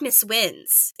 Darkness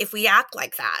wins if we act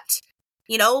like that.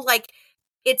 You know, like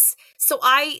it's, so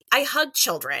I hug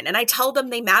children and I tell them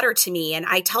they matter to me, and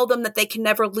I tell them that they can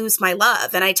never lose my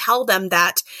love. And I tell them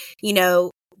that, you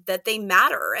know, that they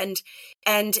matter.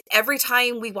 And every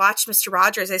time we watch Mr.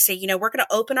 Rogers, I say, you know, we're going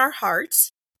to open our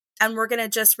hearts and we're going to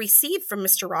just receive from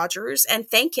Mr. Rogers and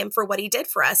thank him for what he did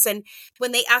for us. And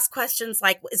when they ask questions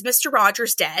like, is Mr.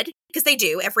 Rogers dead? Because they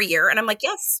do every year. And I'm like,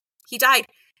 yes, he died.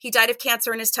 He died of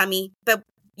cancer in his tummy. But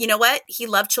you know what? He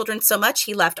loved children so much,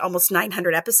 he left almost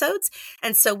 900 episodes.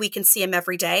 And so we can see him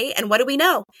every day. And what do we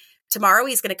know? Tomorrow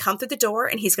he's going to come through the door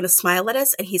and he's going to smile at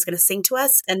us and he's going to sing to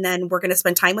us. And then we're going to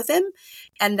spend time with him.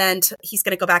 And then he's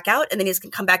going to go back out and then he's going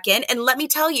to come back in. And let me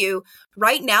tell you,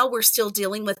 right now we're still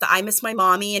dealing with the I miss my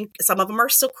mommy. And some of them are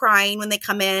still crying when they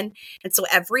come in. And so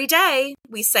every day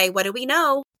we say, what do we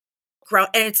know? And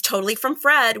it's totally from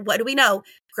Fred. What do we know?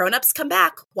 Grown-ups come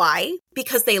back. Why?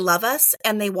 Because they love us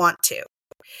and they want to.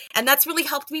 And that's really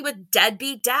helped me with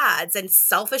deadbeat dads and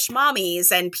selfish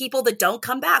mommies and people that don't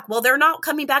come back. Well, they're not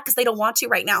coming back because they don't want to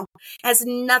right now. It has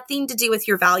nothing to do with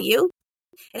your value.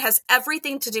 It has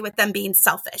everything to do with them being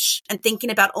selfish and thinking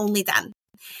about only them.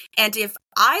 And if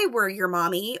I were your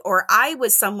mommy or I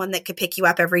was someone that could pick you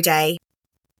up every day,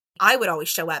 I would always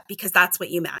show up because that's what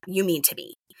you mean to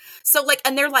me. So like,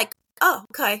 and they're like, oh,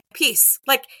 okay, peace.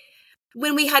 Like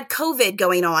when we had COVID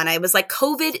going on, I was like,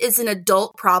 COVID is an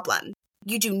adult problem.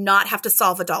 You do not have to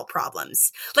solve adult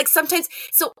problems. Like sometimes,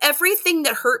 so everything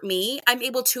that hurt me, I'm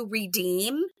able to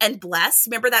redeem and bless.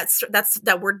 Remember that's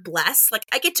that word bless? Like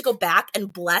I get to go back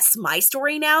and bless my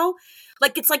story now.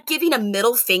 Like it's like giving a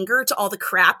middle finger to all the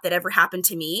crap that ever happened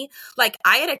to me. Like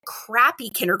I had a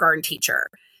crappy kindergarten teacher,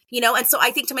 you know? And so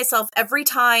I think to myself, every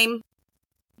time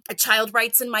a child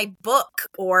writes in my book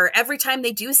or every time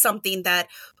they do something that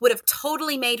would have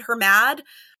totally made her mad,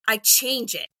 I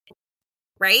change it,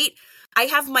 right? I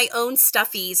have my own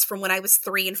stuffies from when I was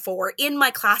 3 and 4 in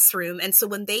my classroom. And so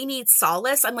when they need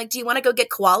solace, I'm like, do you want to go get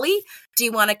Koali? Do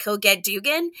you want to go get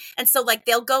Dugan? And so like,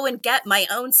 they'll go and get my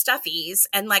own stuffies.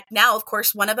 And like now, of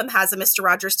course, one of them has a Mr.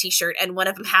 Rogers t-shirt and one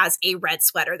of them has a red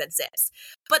sweater that zips,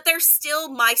 but they're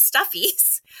still my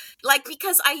stuffies. Like,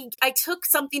 because I took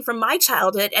something from my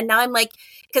childhood and now I'm like,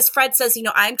 because Fred says, you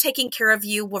know, I'm taking care of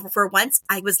you for once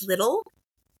I was little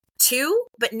too,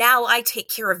 but now I take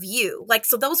care of you. Like,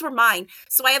 so those were mine.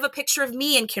 So I have a picture of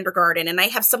me in kindergarten and I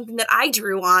have something that I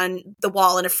drew on the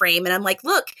wall in a frame. And I'm like,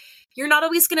 look, you're not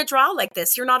always going to draw like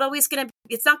this. You're not always going to,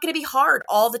 it's not going to be hard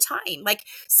all the time. Like,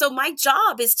 so my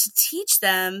job is to teach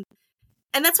them.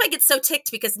 And that's why I get so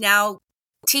ticked because now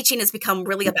teaching has become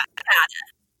really about that.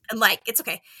 And like, it's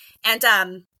okay.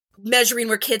 And, measuring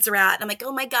where kids are at. And I'm like,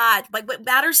 oh my God, like what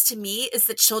matters to me is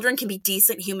that children can be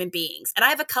decent human beings. And I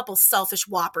have a couple selfish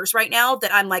whoppers right now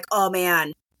that I'm like, oh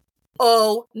man,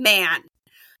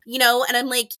 you know, and I'm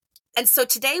like, and so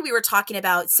today we were talking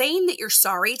about saying that you're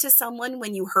sorry to someone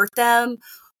when you hurt them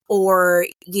or,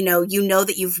 you know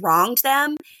that you've wronged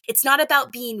them. It's not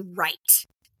about being right.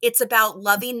 It's about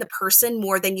loving the person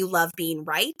more than you love being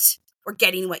right or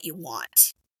getting what you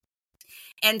want.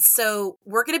 And so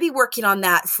we're going to be working on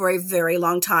that for a very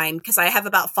long time because I have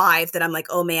about 5 that I'm like,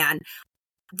 oh man,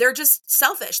 they're just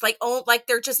selfish. Like, oh, like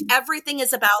they're just, everything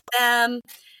is about them.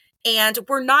 And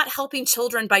we're not helping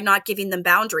children by not giving them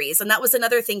boundaries. And that was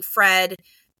another thing Fred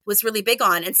was really big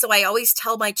on. And so I always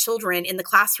tell my children in the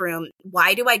classroom,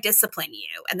 why do I discipline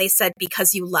you? And they said,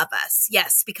 because you love us.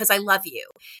 Yes, because I love you.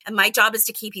 And my job is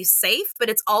to keep you safe, but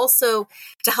it's also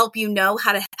to help you know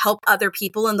how to help other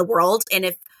people in the world. And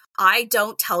if I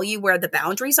don't tell you where the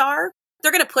boundaries are,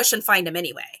 they're going to push and find them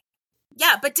anyway.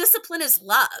 Yeah, but discipline is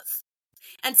love.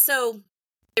 And so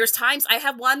there's times I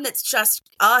have one that's just,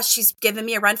 she's giving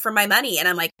me a run for my money. And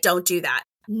I'm like, don't do that.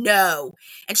 No.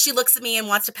 And she looks at me and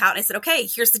wants to pout. And I said, okay,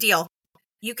 here's the deal.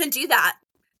 You can do that,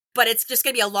 but it's just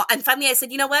going to be a lot. And finally I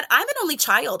said, you know what? I'm an only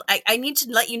child. I need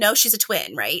to let you know she's a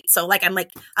twin, right? So like, I'm an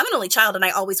only child and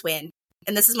I always win.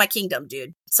 And this is my kingdom,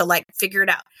 dude. So like, figure it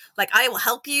out. Like, I will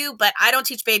help you, but I don't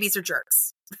teach babies or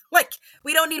jerks. Like,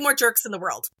 we don't need more jerks in the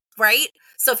world, right?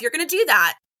 So if you're going to do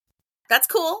that, that's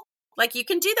cool. Like, you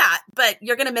can do that, but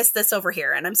you're going to miss this over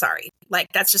here. And I'm sorry. Like,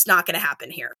 that's just not going to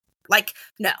happen here. Like,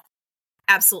 no,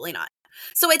 absolutely not.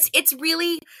 So it's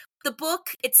really, the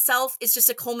book itself is just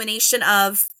a culmination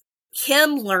of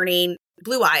him learning,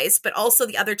 Blue Eyes, but also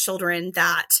the other children,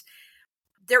 that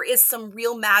there is some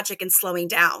real magic in slowing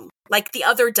down. Like the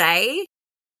other day,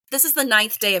 this is the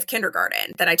 9th day of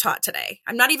kindergarten that I taught today.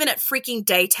 I'm not even at freaking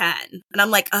day 10. And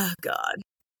I'm like, oh God,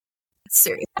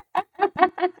 seriously.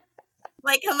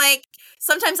 Like,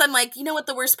 sometimes I'm like, you know what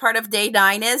the worst part of day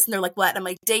 9 is? And they're like, what? And I'm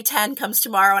like, day 10 comes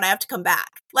tomorrow and I have to come back.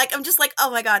 Like, I'm just like,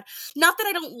 oh my God. Not that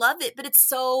I don't love it, but it's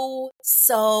so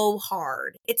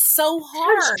hard. It's so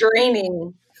hard. It's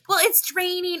draining. Well, it's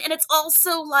draining. And it's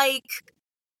also like,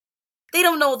 they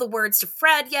don't know the words to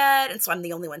Fred yet. And so I'm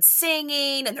the only one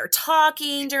singing and they're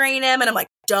talking during him. And I'm like,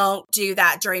 don't do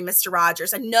that during Mr.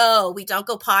 Rogers. And no, we don't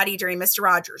go potty during Mr.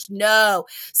 Rogers. No.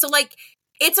 So like,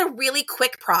 it's a really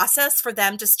quick process for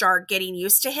them to start getting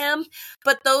used to him.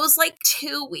 But those like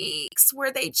 2 weeks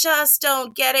where they just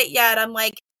don't get it yet, I'm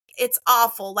like, it's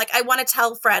awful. Like, I want to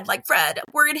tell Fred, like, Fred,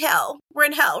 we're in hell. We're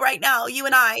in hell right now, you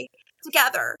and I,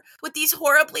 together with these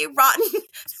horribly rotten,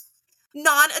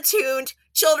 non-attuned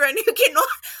children who can,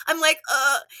 I'm like,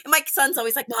 and my son's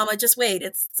always like, Mama, just wait.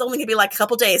 It's only gonna be like a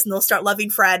couple days and they'll start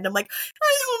loving Fred. And I'm like,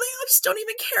 I just don't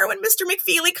even care when Mr.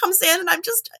 McFeely comes in and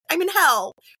I'm in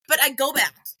hell. But I go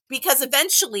back because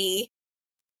eventually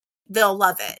they'll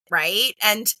love it, right?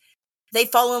 And they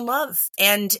fall in love.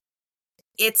 And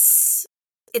it's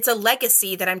a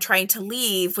legacy that I'm trying to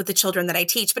leave with the children that I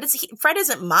teach. But Fred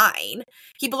isn't mine.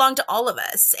 He belonged to all of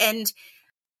us. And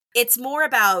it's more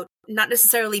about not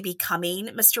necessarily becoming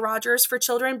Mr. Rogers for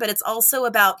children, but it's also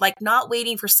about like not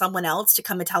waiting for someone else to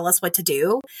come and tell us what to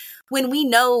do when we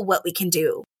know what we can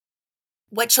do.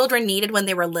 What children needed when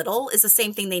they were little is the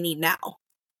same thing they need now.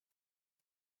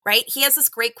 Right? He has this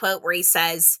great quote where he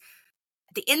says,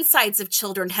 the insides of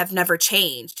children have never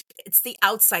changed. It's the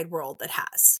outside world that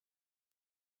has.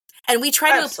 And we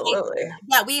try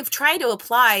we've tried to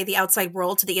apply the outside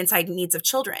world to the inside needs of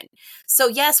children. So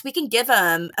yes, we can give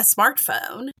them a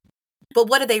smartphone, but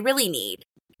what do they really need?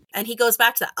 And he goes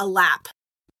back to that, a lap.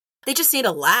 They just need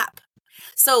a lap.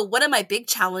 So one of my big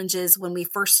challenges when we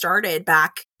first started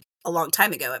back a long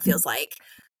time ago, it feels like,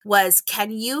 was,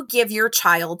 can you give your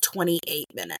child 28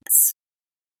 minutes?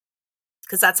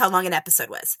 Because that's how long an episode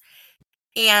was.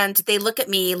 And they look at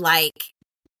me like,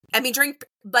 I mean,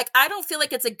 I don't feel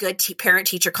like it's a good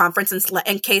parent-teacher conference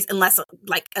unless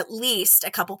like at least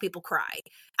a couple people cry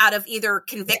out of either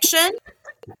conviction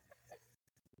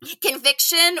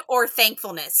or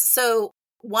thankfulness. So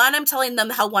one, I'm telling them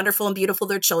how wonderful and beautiful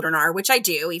their children are, which I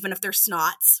do, even if they're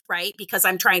snots, right? Because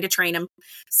I'm trying to train them.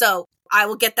 So I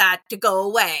will get that to go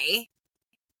away.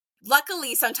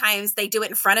 Luckily, sometimes they do it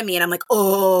in front of me and I'm like,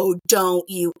 oh, don't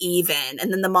you even.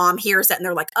 And then the mom hears it and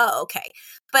they're like, oh, okay.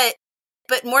 But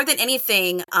more than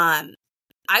anything,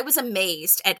 I was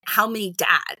amazed at how many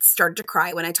dads started to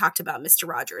cry when I talked about Mr.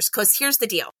 Rogers. Because here's the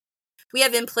deal. We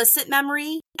have implicit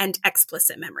memory and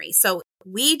explicit memory. So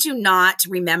we do not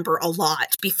remember a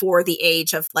lot before the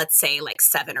age of, let's say, like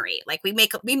 7 or 8. Like we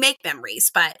make memories,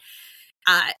 but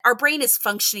our brain is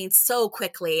functioning so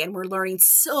quickly and we're learning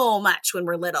so much when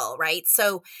we're little, right?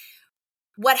 So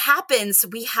what happens,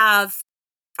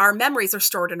 our memories are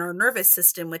stored in our nervous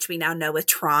system, which we now know with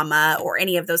trauma or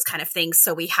any of those kind of things.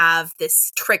 So we have this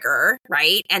trigger,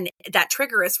 right? And that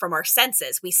trigger is from our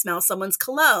senses. We smell someone's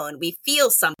cologne, we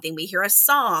feel something, we hear a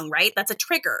song, right? That's a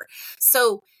trigger.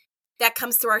 So that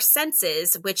comes through our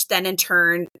senses, which then in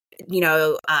turn,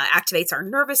 activates our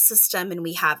nervous system and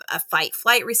we have a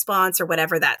fight-flight response or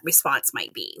whatever that response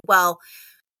might be. Well,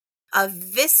 a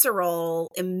visceral,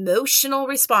 emotional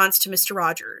response to Mr.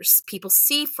 Rogers. People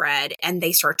see Fred and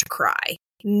they start to cry.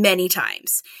 many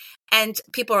times. And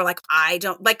people are like, I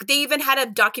don't, like, they even had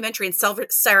a documentary and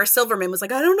Sarah Silverman was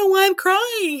like, I don't know why I'm crying.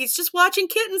 He's just watching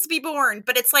kittens be born.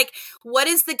 But it's like, what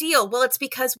is the deal? Well, it's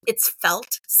because it's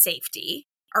felt safety.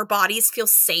 Our bodies feel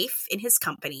safe in his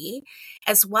company,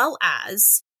 as well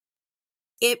as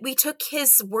we took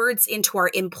his words into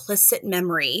our implicit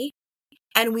memory,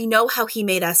 and we know how he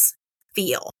made us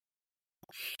feel.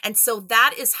 And so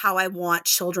that is how I want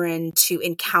children to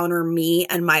encounter me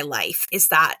and my life, is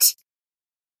that,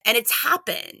 and it's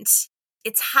happened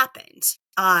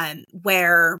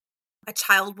where a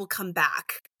child will come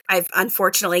back. I've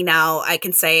unfortunately now I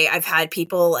can say I've had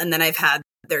people and then I've had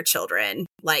their children,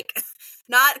 like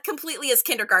not completely as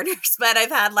kindergartners, but I've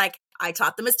had like, I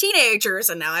taught them as teenagers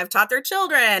and now I've taught their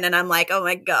children. And I'm like, oh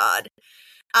my God.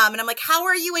 And I'm like, how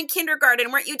are you in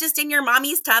kindergarten? Weren't you just in your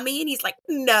mommy's tummy? And he's like,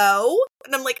 no.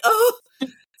 And I'm like, oh,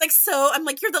 like, so I'm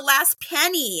like, you're the last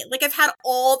penny. Like, I've had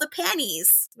all the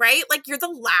pennies, right? Like, you're the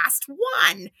last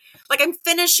one. Like, I'm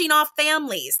finishing off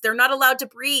families. They're not allowed to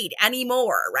breed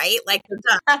anymore, right? Like,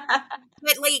 they're done.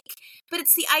 But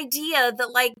it's the idea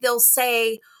that, like, they'll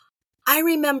say, I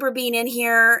remember being in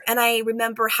here and I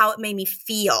remember how it made me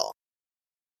feel.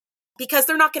 Because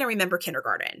they're not going to remember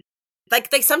kindergarten.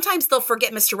 Like, sometimes they'll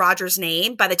forget Mr. Rogers'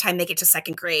 name by the time they get to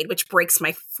second grade, which breaks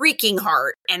my freaking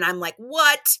heart. And I'm like,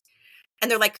 what? And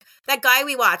they're like, that guy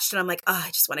we watched. And I'm like, oh, I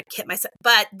just want to kid myself.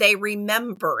 But they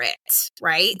remember it,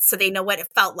 right? So they know what it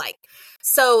felt like.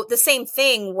 So the same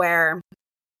thing where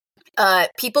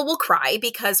people will cry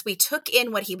because we took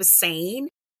in what he was saying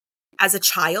as a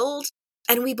child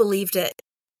and we believed it.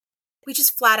 We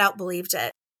just flat out believed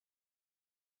it.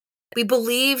 We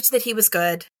believed that he was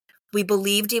good. We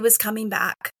believed he was coming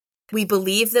back. We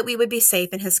believed that we would be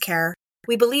safe in his care.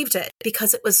 We believed it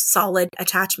because it was solid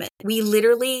attachment. We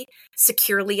literally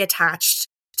securely attached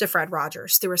to Fred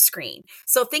Rogers through a screen.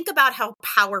 So think about how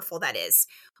powerful that is.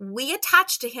 We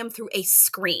attached to him through a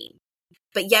screen,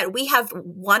 but yet we have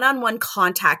one-on-one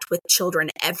contact with children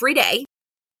every day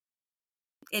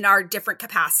in our different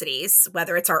capacities,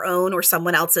 whether it's our own or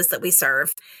someone else's that we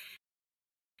serve.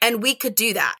 And we could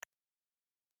do that.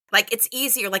 Like, it's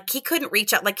easier. Like, he couldn't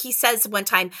reach out. Like, he says one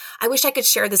time, I wish I could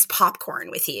share this popcorn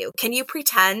with you. Can you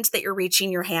pretend that you're reaching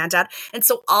your hand out? And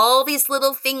so all these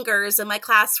little fingers in my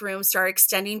classroom start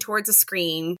extending towards a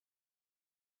screen,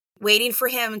 waiting for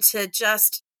him to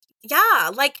just,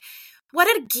 like, what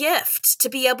a gift to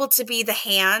be able to be the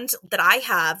hand that I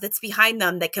have that's behind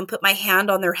them that can put my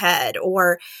hand on their head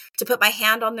or to put my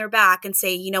hand on their back and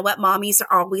say, you know what, mommies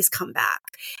always come back.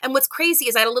 And what's crazy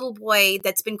is I had a little boy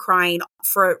that's been crying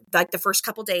for like the first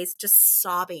couple days, just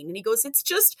sobbing. And he goes, it's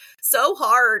just so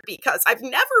hard because I've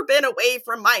never been away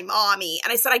from my mommy.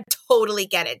 And I said, I totally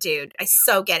get it, dude. I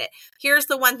so get it. Here's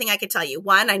the one thing I can tell you.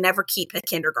 One, I never keep a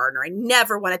kindergartner. I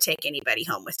never want to take anybody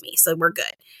home with me. So we're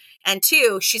good. And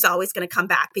two, she's always going to come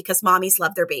back because mommies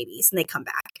love their babies and they come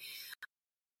back.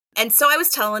 And so I was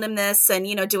telling him this and,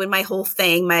 you know, doing my whole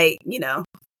thing, my, you know,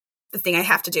 the thing I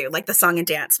have to do, like the song and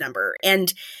dance number.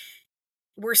 And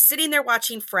we're sitting there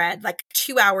watching Fred like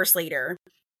 2 hours later.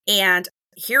 And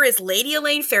here is Lady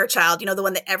Elaine Fairchild, you know, the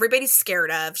one that everybody's scared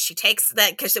of. She takes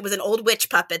that because it was an old witch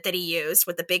puppet that he used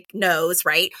with the big nose,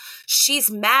 right?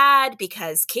 She's mad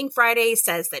because King Friday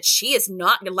says that she is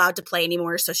not allowed to play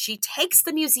anymore. So she takes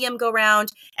the museum go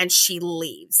round and she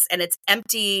leaves and it's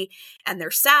empty and they're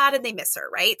sad and they miss her,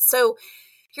 right? So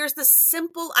here's the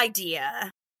simple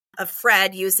idea of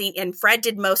Fred and Fred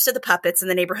did most of the puppets in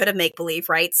the neighborhood of make-believe,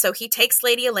 right? So he takes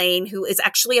Lady Elaine, who is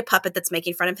actually a puppet that's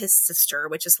making fun of his sister,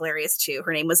 which is hilarious too.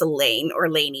 Her name was Elaine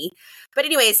or Laney. But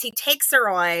anyways, he takes her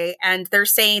away and they're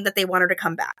saying that they want her to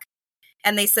come back.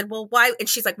 And they said, well, why? And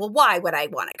she's like, well, why would I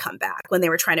want to come back when they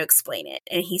were trying to explain it?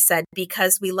 And he said,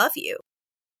 because we love you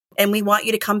and we want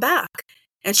you to come back.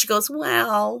 And she goes,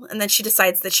 well, and then she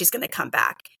decides that she's going to come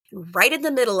back. And right in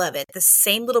the middle of it, the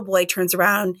same little boy turns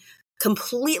around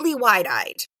completely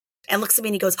wide-eyed and looks at me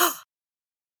and he goes, oh,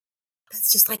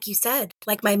 that's just like you said.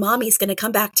 Like my mommy's going to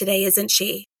come back today, isn't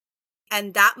she?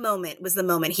 And that moment was the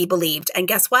moment he believed. And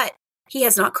guess what? He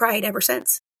has not cried ever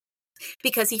since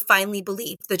because he finally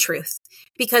believed the truth.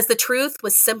 Because the truth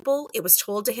was simple. It was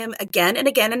told to him again and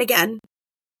again and again.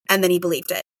 And then he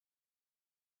believed it.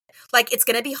 Like, it's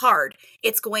going to be hard.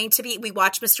 It's going to be, we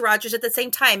watch Mr. Rogers at the same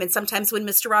time. And sometimes when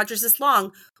Mr. Rogers is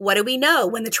long, what do we know?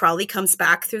 When the trolley comes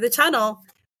back through the tunnel,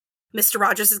 Mr.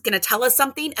 Rogers is going to tell us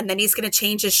something and then he's going to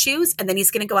change his shoes and then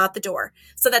he's going to go out the door.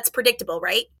 So that's predictable,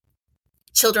 right?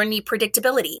 Children need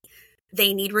predictability.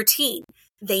 They need routine.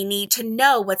 They need to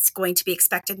know what's going to be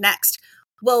expected next.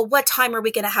 Well, what time are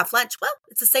we going to have lunch? Well,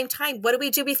 it's the same time. What do we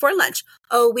do before lunch?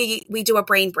 Oh, we do a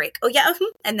brain break. Oh, yeah.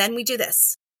 And then we do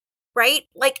this. right?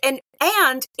 Like, and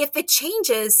if it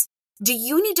changes, do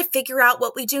you need to figure out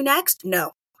what we do next?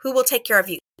 No. Who will take care of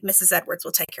you? Mrs. Edwards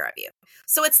will take care of you.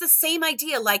 So it's the same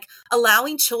idea, like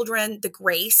allowing children the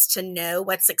grace to know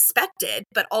what's expected,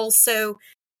 but also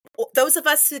those of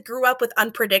us who grew up with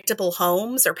unpredictable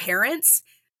homes or parents,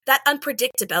 that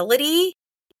unpredictability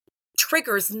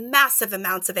triggers massive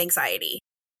amounts of anxiety.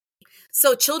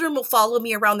 So children will follow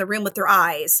me around the room with their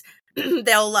eyes.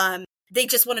 They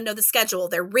just want to know the schedule.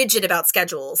 They're rigid about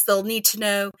schedules. They'll need to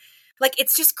know, like,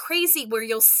 it's just crazy where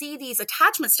you'll see these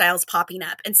attachment styles popping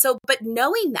up. And so, but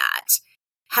knowing that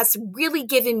has really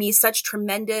given me such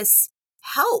tremendous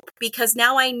help, because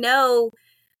now I know,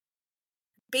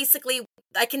 basically,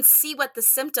 I can see what the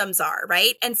symptoms are,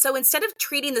 right? And so instead of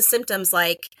treating the symptoms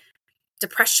like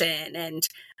depression and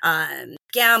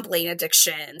gambling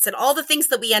addictions and all the things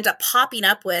that we end up popping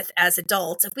up with as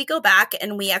adults, if we go back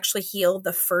and we actually heal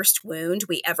the first wound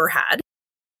we ever had,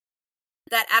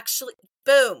 that actually,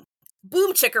 boom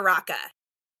chickaraka.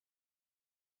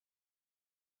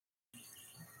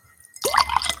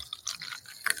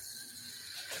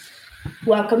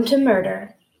 Welcome to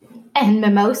Murder and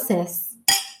Mimosas.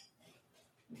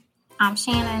 I'm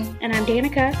Shannon. And I'm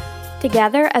Danica.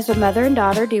 Together as a mother and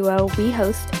daughter duo, we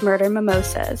host Murder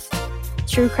Mimosas,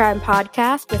 true crime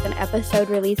podcast with an episode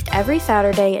released every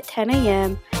Saturday at 10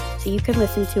 a.m. so you can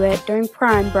listen to it during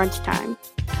prime brunch time.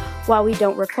 While we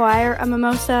don't require a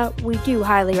mimosa, we do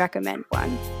highly recommend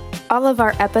one. All of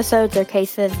our episodes are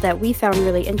cases that we found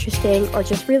really interesting or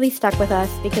just really stuck with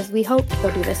us because we hope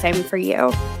they'll do the same for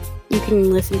you. You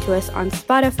can listen to us on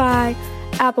Spotify,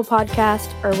 Apple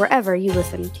Podcast, or wherever you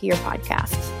listen to your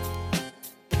podcasts.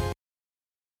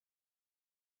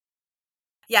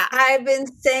 Yeah. I've been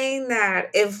saying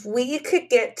that if we could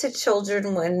get to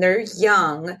children when they're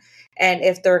young, and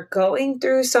if they're going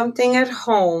through something at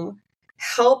home,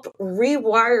 help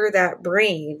rewire that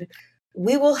brain,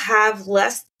 we will have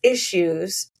less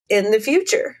issues in the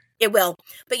future. It will.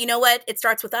 But you know what? It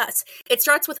starts with us. It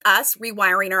starts with us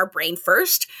rewiring our brain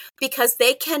first, because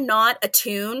they cannot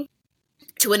attune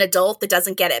to an adult that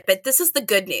doesn't get it. But this is the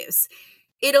good news.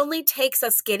 It only takes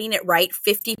us getting it right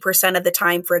 50% of the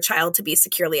time for a child to be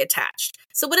securely attached.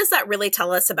 So what does that really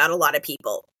tell us about a lot of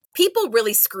people? People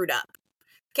really screwed up.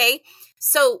 Okay?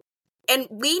 So, and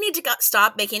we need to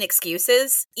stop making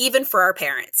excuses, even for our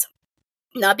parents.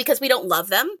 Not because we don't love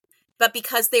them, but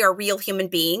because they are real human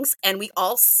beings and we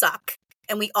all suck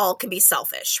and we all can be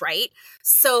selfish, right?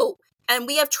 So, and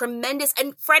we have tremendous,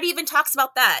 and Fred even talks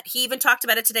about that. He even talked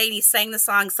about it today, and he sang the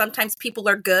song, sometimes people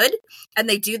are good and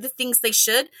they do the things they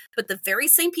should, but the very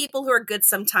same people who are good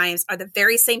sometimes are the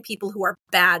very same people who are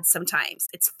bad sometimes.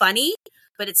 It's funny,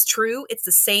 but it's true. It's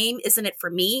the same, isn't it, for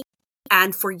me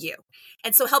and for you?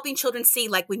 And so helping children see,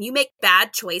 like, when you make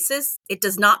bad choices, it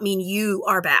does not mean you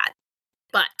are bad.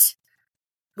 But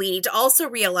we need to also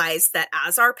realize that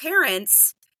as our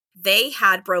parents, they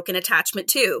had broken attachment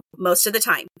too, most of the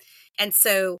time. And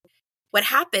so what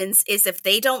happens is, if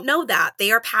they don't know that, they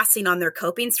are passing on their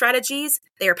coping strategies,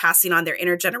 they are passing on their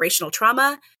intergenerational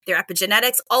trauma, their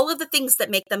epigenetics, all of the things that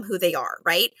make them who they are,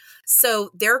 right? So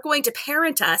they're going to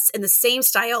parent us in the same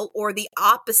style or the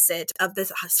opposite of the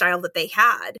style that they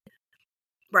had,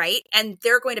 right? And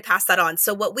they're going to pass that on.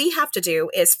 So what we have to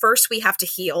do is, first we have to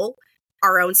heal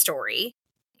our own story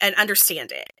and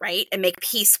understand it, right? And make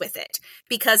peace with it.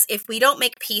 Because if we don't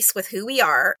make peace with who we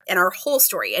are and our whole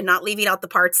story, and not leaving out the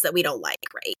parts that we don't like,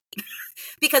 right?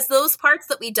 Because those parts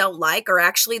that we don't like are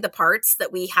actually the parts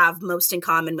that we have most in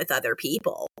common with other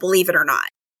people, believe it or not.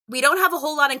 We don't have a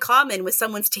whole lot in common with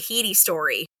someone's Tahiti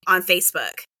story on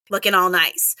Facebook, looking all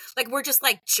nice. Like, we're just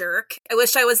like, jerk, I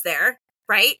wish I was there,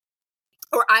 right?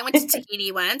 Or I went to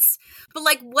Tahiti once. But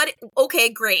like, what? Okay,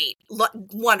 great.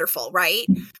 Wonderful, right?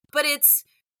 But it's,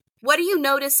 what do you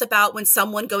notice about when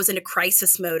someone goes into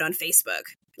crisis mode on Facebook?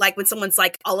 Like when someone's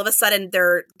like, all of a sudden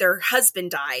their husband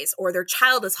dies, or their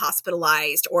child is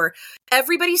hospitalized, or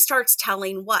everybody starts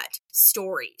telling what?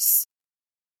 Stories.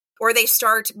 Or they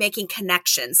start making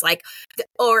connections, like,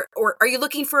 or are you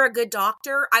looking for a good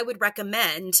doctor? I would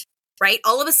recommend, right?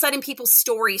 All of a sudden people's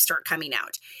stories start coming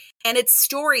out. And it's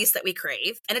stories that we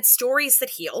crave, and it's stories that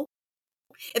heal.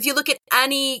 If you look at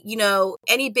any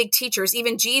big teachers,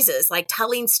 even Jesus, like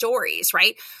telling stories,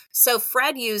 right? So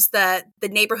Fred used the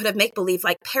neighborhood of make-believe,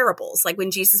 like parables, like when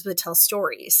Jesus would tell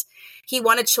stories. He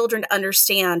wanted children to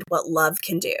understand what love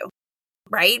can do,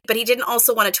 right? But he didn't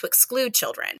also want it to exclude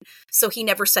children. So he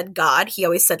never said God, he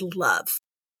always said love.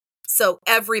 So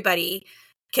everybody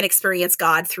can experience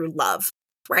God through love,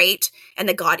 right? And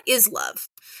that God is love.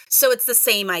 So it's the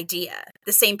same idea,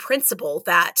 the same principle,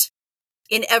 that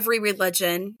in every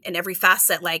religion, in every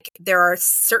facet, like there are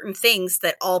certain things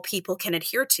that all people can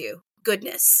adhere to: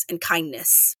 goodness and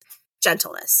kindness,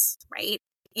 gentleness, right?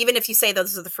 Even if you say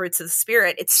those are the fruits of the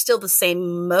spirit, it's still the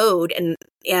same mode.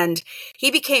 And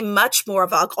he became much more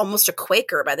of almost a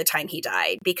Quaker by the time he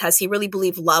died, because he really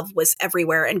believed love was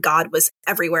everywhere and God was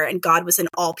everywhere and God was in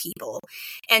all people,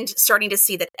 and starting to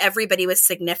see that everybody was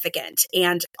significant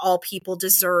and all people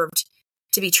deserved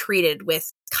to be treated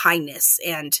with kindness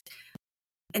and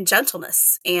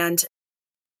gentleness and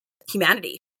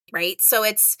humanity, right? So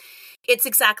it's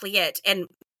exactly it. And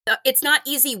it's not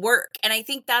easy work. And I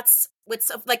think that's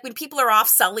what's like, when people are off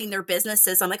selling their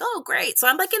businesses, I'm like, oh, great. So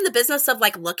I'm like in the business of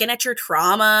like looking at your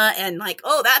trauma and like,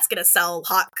 oh, that's going to sell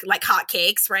hot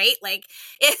cakes, right? Like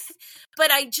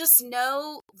but I just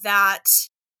know that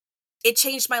it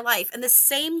changed my life. And the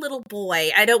same little boy,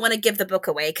 I don't want to give the book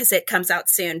away because it comes out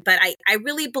soon, but I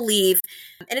really believe,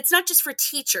 and it's not just for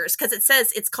teachers, because it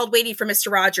says it's called Waiting for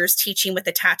Mr. Rogers, Teaching with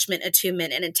Attachment,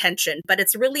 Attunement, and Intention, but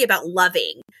it's really about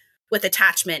loving with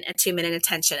attachment, attunement, and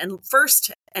attention. And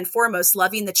first and foremost,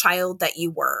 loving the child that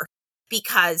you were,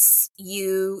 because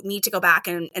you need to go back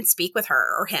and speak with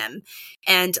her or him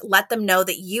and let them know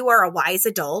that you are a wise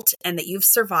adult and that you've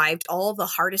survived all of the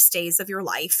hardest days of your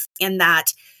life, and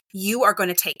that you are going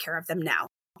to take care of them now.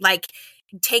 Like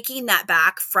taking that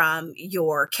back from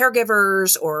your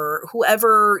caregivers or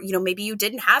whoever, maybe you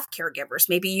didn't have caregivers,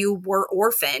 maybe you were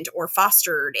orphaned or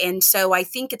fostered. And so I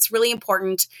think it's really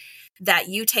important that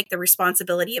you take the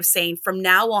responsibility of saying, from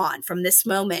now on, from this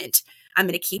moment, I'm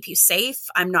going to keep you safe.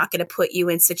 I'm not going to put you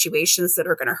in situations that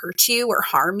are going to hurt you or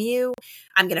harm you.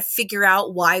 I'm going to figure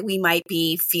out why we might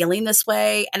be feeling this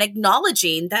way, and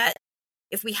acknowledging that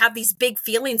if we have these big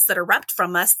feelings that erupt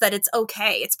from us, that it's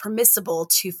okay. It's permissible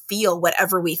to feel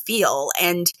whatever we feel.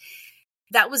 And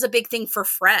that was a big thing for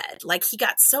Fred. Like, he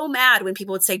got so mad when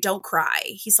people would say, don't cry.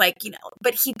 He's like,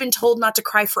 but he'd been told not to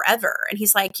cry forever. And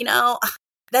he's like,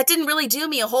 that didn't really do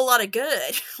me a whole lot of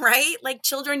good, right? Like,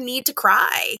 children need to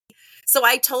cry. So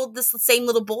I told this same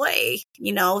little boy,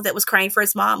 that was crying for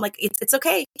his mom, like, it's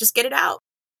okay. Just get it out.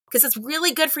 Because it's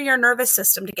really good for your nervous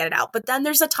system to get it out. But then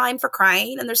there's a time for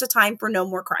crying and there's a time for no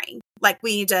more crying. Like,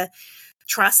 we need to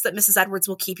trust that Mrs. Edwards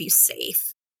will keep you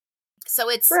safe. So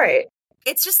it's right.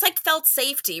 It's just like felt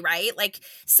safety, right? Like,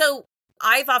 so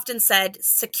I've often said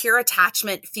secure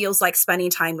attachment feels like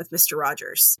spending time with Mr.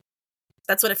 Rogers.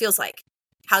 That's what it feels like.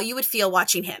 How you would feel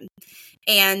watching him.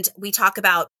 And we talk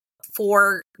about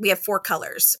we have 4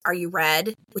 colors. Are you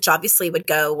red? Which obviously would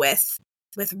go with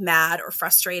mad or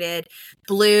frustrated.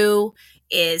 Blue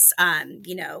is,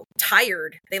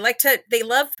 tired. They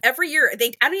love every year.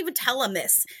 I don't even tell them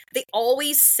this. They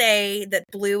always say that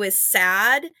blue is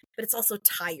sad, but it's also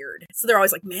tired. So they're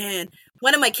always like, man,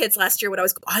 one of my kids last year would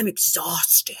always go, I'm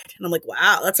exhausted. And I'm like,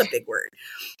 wow, that's a big word.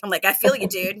 I'm like, I feel you,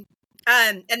 dude.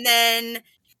 And then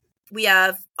we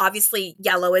have, obviously,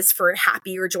 yellow is for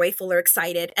happy or joyful or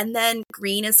excited. And then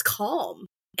green is calm.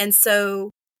 And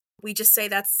so we just say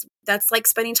that's like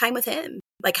spending time with him,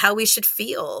 like how we should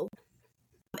feel.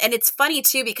 And it's funny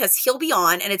too, because he'll be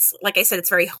on, and it's, like I said, it's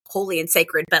very holy and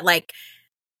sacred. But like,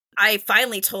 I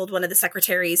finally told one of the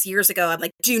secretaries years ago, I'm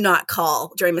like, do not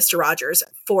call during Mr. Rogers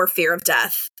for fear of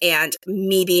death and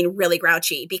me being really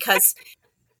grouchy, because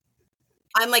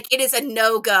I'm like, it is a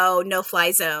no-go,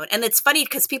 no-fly zone. And it's funny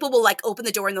because people will like open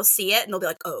the door and they'll see it and they'll be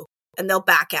like, oh, and they'll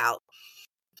back out.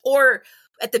 Or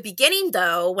at the beginning,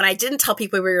 though, when I didn't tell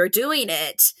people we were doing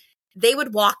it, they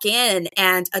would walk in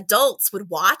and adults would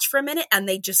watch for a minute and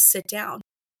they'd just sit down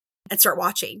and start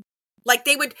watching. Like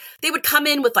they would come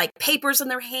in with like papers in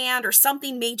their hand or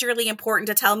something majorly important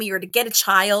to tell me or to get a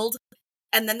child.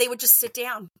 And then they would just sit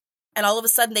down. And all of a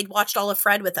sudden they'd watched all of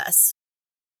Fred with us.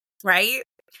 Right?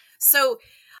 So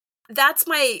that's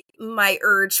my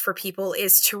urge for people,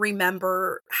 is to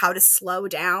remember how to slow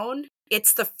down.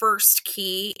 It's the first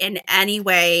key in any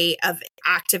way of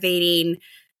activating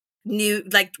new,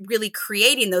 like really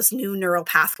creating those new neural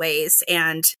pathways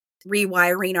and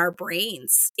rewiring our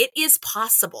brains. It is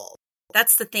possible.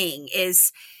 That's the thing,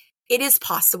 is it is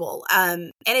possible.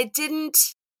 And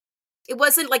it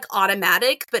wasn't like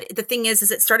automatic, but the thing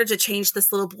is it started to change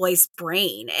this little boy's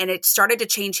brain, and it started to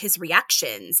change his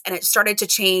reactions, and it started to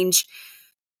change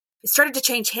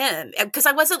him, because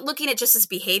I wasn't looking at just his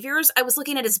behaviors. I was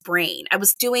looking at his brain. I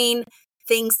was doing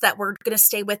things that were going to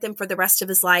stay with him for the rest of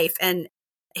his life. And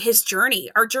his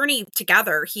journey, our journey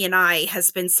together, he and I,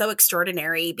 has been so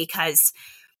extraordinary, because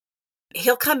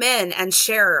he'll come in and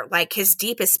share like his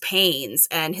deepest pains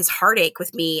and his heartache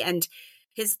with me. And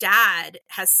his dad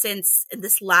has since, in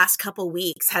this last couple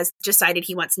weeks, has decided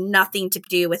he wants nothing to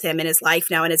do with him in his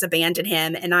life now and has abandoned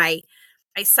him. And I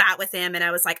I sat with him and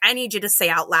I was like, I need you to say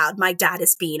out loud, my dad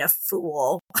is being a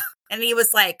fool. And he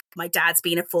was like, my dad's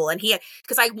being a fool. And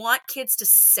because I want kids to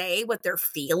say what they're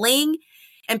feeling.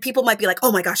 And people might be like,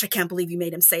 oh my gosh, I can't believe you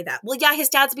made him say that. Well, yeah, his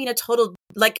dad's being a total,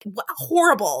 like,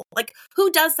 horrible. Like,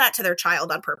 who does that to their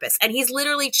child on purpose? And he's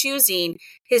literally choosing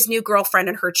his new girlfriend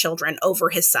and her children over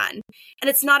his son. And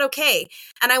it's not okay.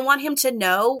 And I want him to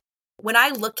know, when I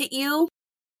look at you,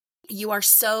 you are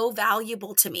so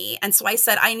valuable to me. And so I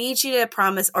said, I need you to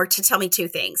promise or to tell me two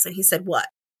things. And he said, what?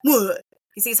 What?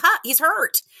 He's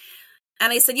hurt.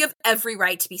 And I said, you have every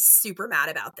right to be super mad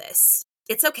about this.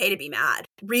 It's okay to be mad,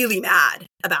 really mad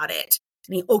about it.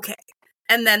 I mean, okay.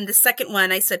 And then the second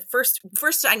one, I said, first,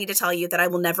 I need to tell you that I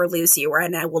will never lose you,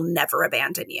 and I will never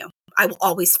abandon you. I will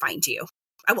always find you.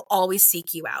 I will always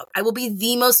seek you out. I will be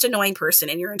the most annoying person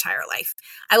in your entire life.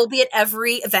 I will be at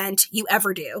every event you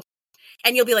ever do.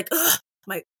 And you'll be like, ugh,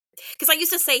 because I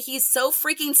used to say he's so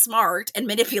freaking smart and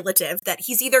manipulative that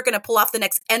he's either going to pull off the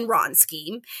next Enron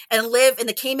scheme and live in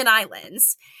the Cayman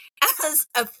Islands as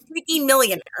a freaking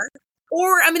millionaire,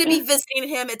 or I'm going to be visiting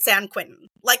him at San Quentin.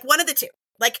 Like, one of the two.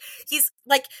 Like, he's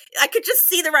like, I could just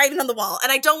see the writing on the wall,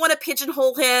 and I don't want to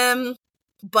pigeonhole him,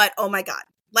 but oh my God.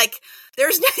 Like,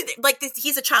 there's like this,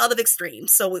 he's a child of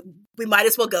extremes, so we might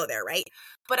as well go there, right?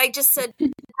 But I just said,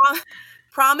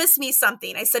 promise me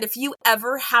something. I said, if you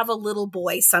ever have a little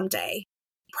boy someday,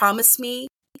 promise me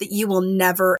that you will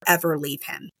never, ever leave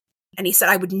him. And he said,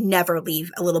 I would never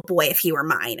leave a little boy if he were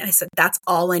mine. And I said, that's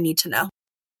all I need to know.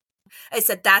 I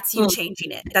said, that's you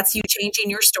changing it. That's you changing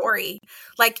your story.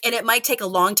 Like, and it might take a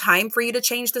long time for you to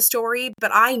change the story,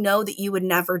 but I know that you would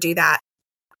never do that.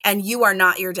 And you are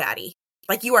not your daddy.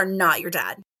 Like, you are not your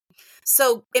dad.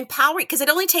 So empowering, because it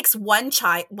only takes one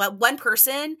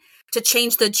person to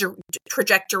change the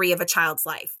trajectory of a child's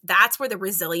life. That's where the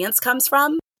resilience comes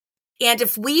from. And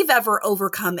if we've ever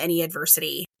overcome any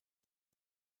adversity,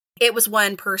 it was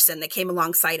one person that came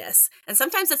alongside us. And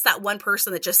sometimes it's that one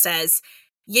person that just says,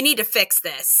 you need to fix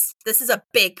this. This is a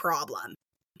big problem.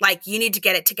 Like, you need to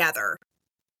get it together.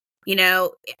 You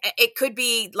know, it could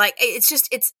be like,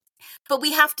 but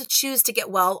we have to choose to get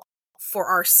well for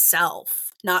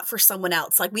ourselves, not for someone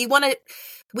else. Like,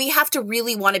 we have to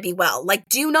really want to be well. Like,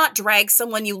 do not drag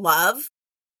someone you love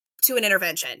to an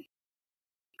intervention.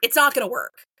 It's not going to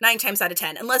work 9 times out of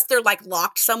 10, unless they're like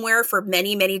locked somewhere for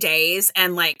many, many days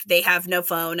and like they have no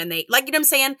phone and they, like, you know what I'm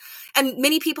saying? And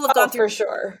many people have gone through, for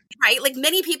sure. Right? Like,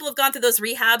 many people have gone through those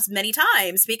rehabs many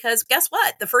times because guess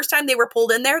what? The first time they were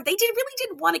pulled in there, they really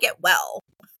didn't want to get well.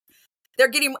 They're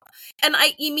getting, and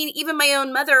even my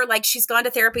own mother, like, she's gone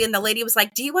to therapy and the lady was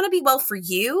like, do you want to be well for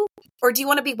you? Or do you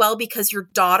want to be well because your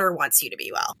daughter wants you to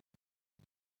be well?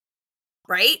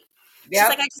 Right? Yep. She's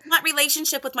like, I just want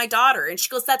relationship with my daughter. And she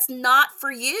goes, that's not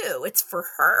for you. It's for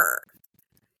her.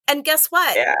 And guess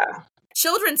what? Yeah.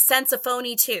 Children sense a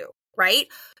phony too, right?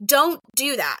 Don't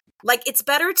do that. Like, it's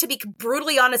better to be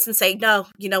brutally honest and say, no,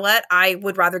 you know what? I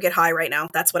would rather get high right now.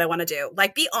 That's what I want to do.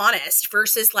 Like, be honest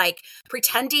versus like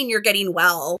pretending you're getting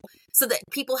well so that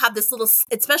people have this little,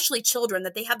 especially children,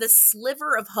 that they have this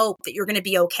sliver of hope that you're going to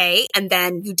be okay. And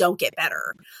then you don't get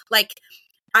better. Like,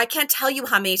 I can't tell you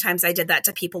how many times I did that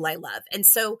to people I love. And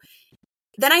so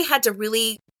then I had to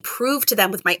really prove to them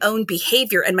with my own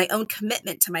behavior and my own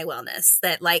commitment to my wellness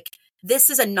that, like, this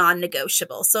is a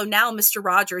non-negotiable. So now Mr.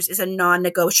 Rogers is a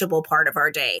non-negotiable part of our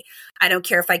day. I don't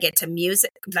care if I get to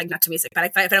music, like, not to music, but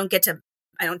if I don't get to,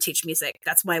 I don't teach music.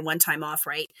 That's my one time off,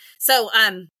 right? So,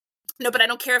 no, but I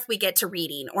don't care if we get to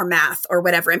reading or math or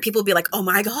whatever. And people will be like, oh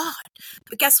my God.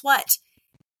 But guess what?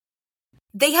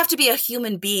 They have to be a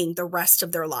human being the rest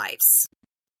of their lives.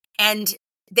 And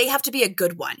they have to be a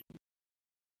good one.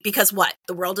 Because what?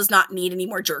 The world does not need any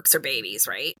more jerks or babies,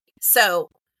 right? So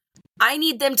I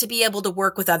need them to be able to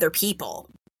work with other people.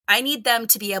 I need them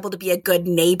to be able to be a good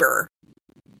neighbor.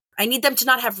 I need them to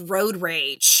not have road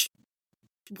rage.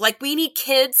 Like, we need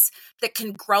kids that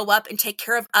can grow up and take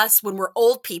care of us when we're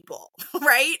old people,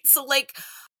 right? So, like,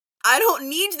 I don't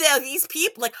need these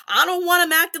people. Like, I don't want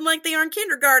them acting like they are in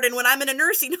kindergarten when I'm in a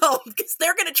nursing home because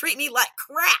they're going to treat me like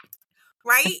crap,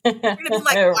 right? They're going to be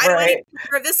like, why do I need to take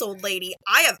care of this old lady?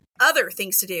 I have other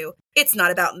things to do. It's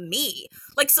not about me.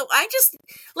 Like, so I just,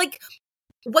 like,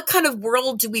 what kind of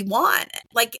world do we want?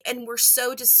 Like, and we're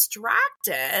so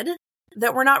distracted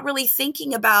that we're not really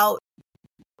thinking about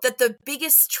that the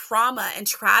biggest trauma and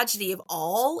tragedy of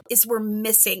all is we're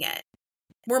missing it.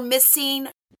 We're missing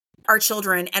our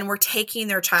children and we're taking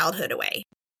their childhood away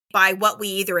by what we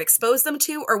either expose them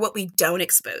to or what we don't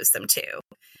expose them to.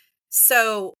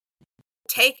 So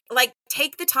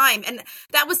take the time. And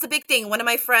that was the big thing. One of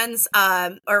my friends,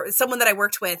 or someone that I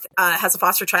worked with, has a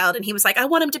foster child, and he was like, I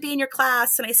want him to be in your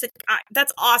class. And I said,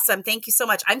 that's awesome. Thank you so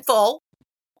much. I'm full.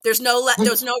 There's no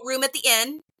room at the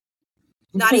inn.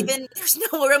 Not even, there's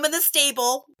no room in the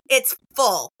stable. It's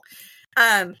full.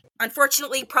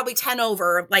 Unfortunately, probably 10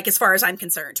 over, like, as far as I'm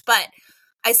concerned. But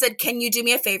I said, can you do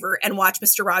me a favor and watch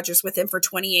Mr. Rogers with him for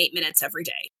 28 minutes every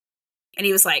day? And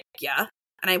he was like, yeah.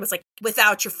 And I was like,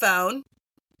 without your phone?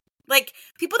 Like,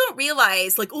 people don't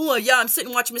realize, like, oh, yeah, I'm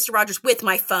sitting watching Mr. Rogers with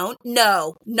my phone.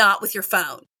 No, not with your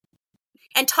phone.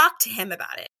 And talk to him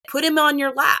about it. Put him on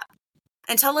your lap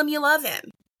and tell him you love him.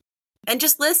 And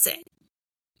just listen.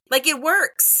 Like, it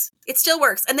works. It still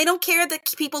works. And they don't care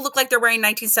that people look like they're wearing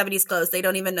 1970s clothes. They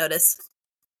don't even notice.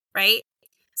 Right?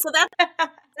 So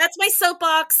that's my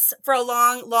soapbox for a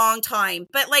long, long time.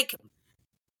 But, like,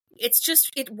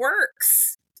 it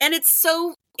works. And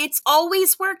it's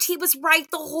always worked. He was right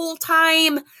the whole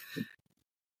time.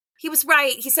 He was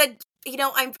right. He said,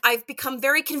 I've become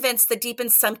very convinced that deep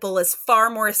and simple is far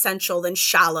more essential than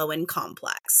shallow and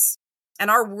complex. And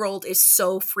our world is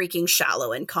so freaking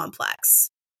shallow and complex.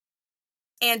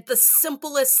 And the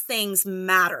simplest things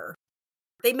matter.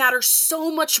 They matter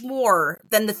so much more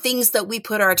than the things that we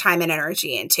put our time and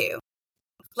energy into.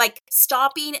 Like,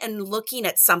 stopping and looking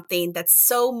at something that's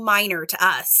so minor to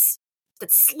us,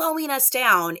 that's slowing us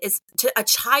down, is to a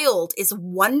child is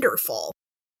wonderful,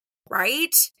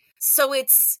 right? So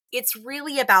it's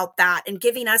really about that and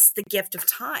giving us the gift of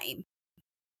time,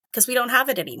 because we don't have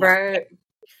it anymore. Right.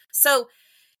 So,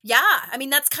 yeah, I mean,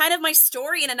 that's kind of my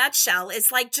story in a nutshell.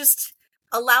 Is like just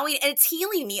allowing, and it's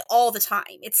healing me all the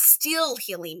time. It's still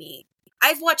healing me.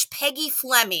 I've watched Peggy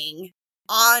Fleming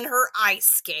on her ice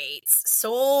skates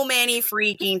so many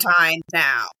freaking times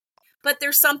now. But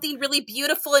there's something really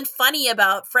beautiful and funny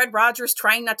about Fred Rogers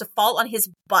trying not to fall on his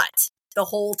butt the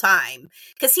whole time,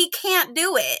 because he can't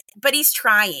do it, but he's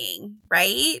trying,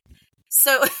 right?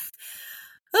 So,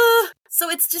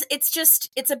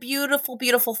 it's a beautiful,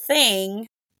 beautiful thing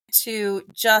to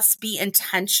just be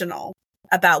intentional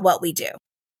about what we do.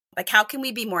 Like, how can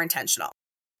we be more intentional,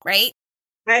 right?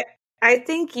 I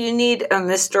think you need a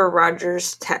Mr.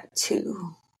 Rogers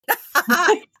tattoo.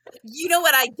 You know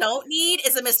what I don't need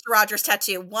is a Mr. Rogers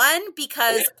tattoo. One,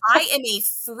 because I am a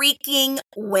freaking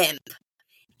wimp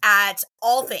at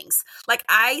all things. Like,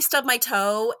 I stub my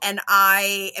toe and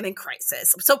I am in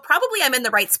crisis. So probably I'm in the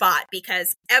right spot,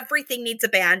 because everything needs a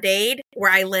Band-Aid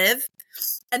where I live.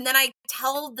 And then I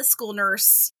tell the school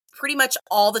nurse pretty much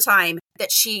all the time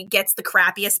that she gets the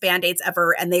crappiest Band-Aids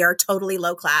ever, and they are totally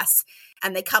low class,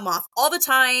 and they come off all the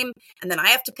time, and then I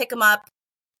have to pick them up.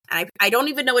 And I don't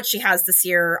even know what she has this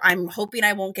year. I'm hoping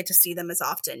I won't get to see them as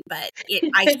often, but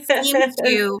I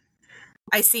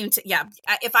seem to, yeah.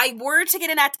 If I were to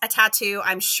get a tattoo,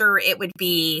 I'm sure it would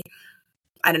be,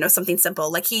 I don't know, something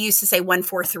simple. Like, he used to say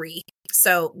 143.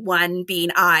 So 1 being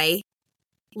I,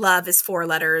 love is 4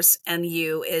 letters, and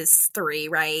U is 3,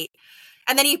 right?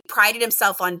 And then he prided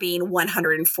himself on being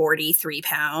 143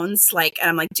 pounds. Like, and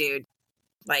I'm like, dude,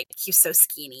 like, he's so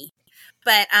skinny.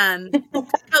 But, so,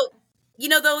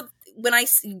 though,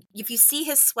 if you see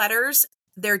his sweaters,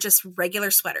 they're just regular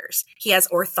sweaters. He has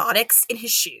orthotics in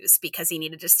his shoes because he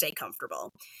needed to stay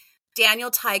comfortable.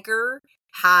 Daniel Tiger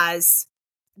has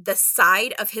the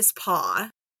side of his paw,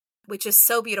 which is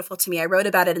so beautiful to me. I wrote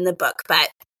about it in the book,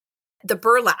 but the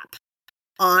burlap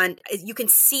you can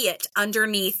see it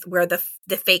underneath where the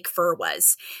fake fur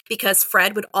was, because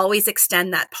Fred would always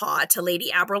extend that paw to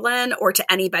Lady Aberlin or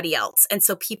to anybody else. And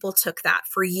so people took that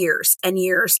for years and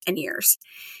years and years.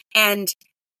 And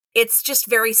it's just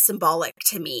very symbolic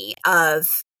to me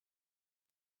of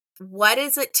what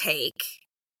does it take,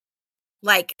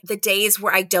 like, the days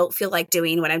where I don't feel like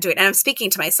doing what I'm doing. And I'm speaking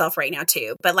to myself right now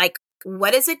too, but, like,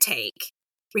 what does it take,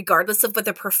 regardless of what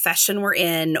the profession we're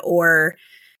in or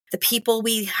the people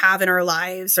we have in our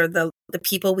lives or the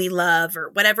people we love or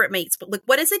whatever it makes. But, like,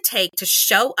 what does it take to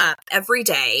show up every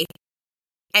day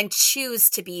and choose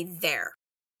to be there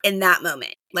in that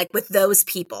moment? Like, with those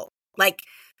people, like,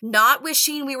 not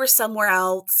wishing we were somewhere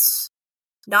else,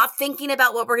 not thinking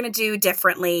about what we're going to do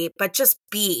differently, but just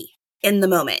be in the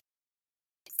moment,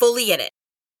 fully in it.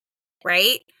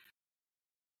 Right?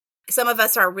 Some of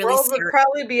us are really world scared. Would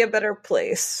probably be a better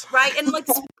place, right? And, like,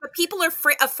 people are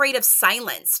afraid of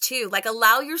silence too. Like,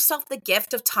 allow yourself the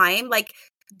gift of time. Like,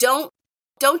 don't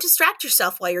distract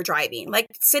yourself while you're driving. Like,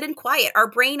 sit in quiet. Our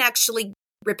brain actually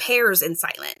repairs in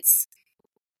silence.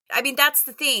 I mean, that's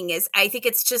the thing, is I think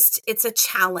it's a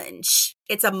challenge.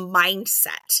 It's a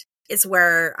mindset is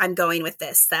where I'm going with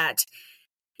this, that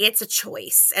it's a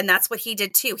choice. And that's what he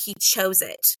did too. He chose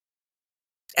it.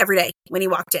 every day when he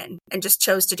walked in and just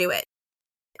chose to do it.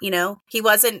 You know, he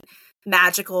wasn't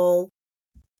magical,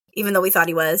 even though we thought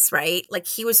he was, right? Like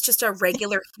he was just a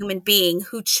regular human being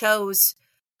who chose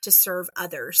to serve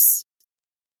others,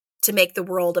 to make the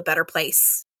world a better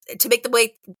place, to make the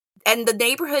way. And the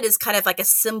neighborhood is kind of like a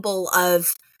symbol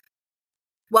of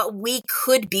what we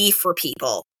could be for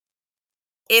people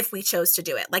if we chose to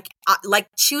do it. Like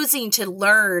choosing to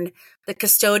learn the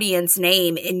custodian's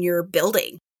name in your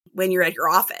building when you're at your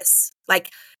office, like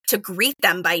to greet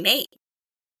them by name.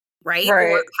 Right?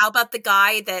 Or how about the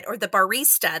guy or the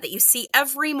barista that you see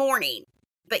every morning,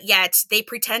 but yet they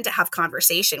pretend to have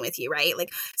conversation with you, right?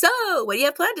 Like, so what do you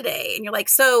have planned today? And you're like,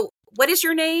 so what is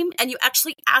your name? And you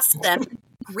actually ask them,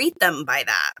 greet them by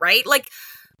that, right? Like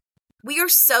we are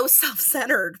so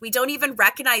self-centered. We don't even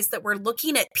recognize that we're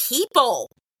looking at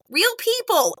people, real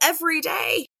people every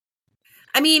day.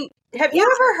 I mean, have you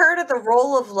ever heard of the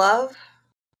role of love?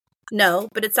 No,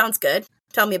 but it sounds good.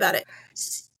 Tell me about it.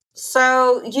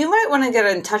 So you might want to get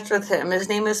in touch with him. His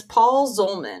name is Paul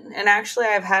Zolman, and actually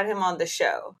I've had him on the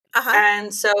show.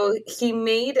 And so he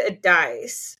made a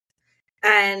dice,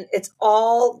 and it's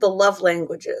all the love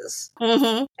languages.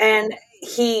 Mm-hmm. And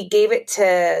he gave it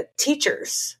to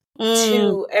teachers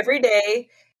to every day.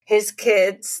 His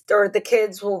kids or the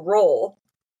kids will roll.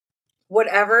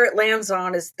 Whatever it lands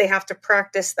on is they have to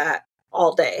practice that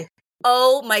all day.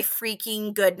 Oh my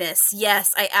freaking goodness.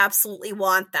 Yes, I absolutely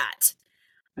want that.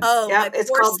 Oh, yep, it's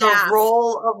called staff. The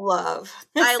Role of Love.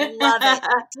 I love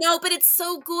it. No, but it's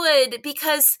so good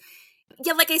because,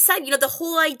 yeah, like I said, you know, the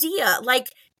whole idea, like,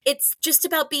 it's just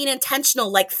about being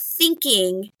intentional, like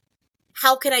thinking,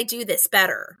 how can I do this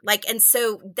better? Like, and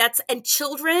so and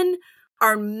children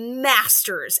are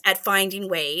masters at finding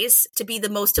ways to be the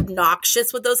most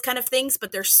obnoxious with those kind of things,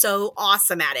 but they're so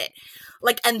awesome at it.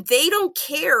 Like, and they don't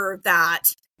care that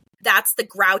that's the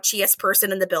grouchiest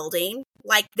person in the building.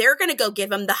 Like they're going to go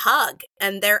give him the hug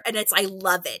and I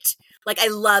love it. Like I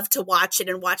love to watch it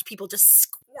and watch people just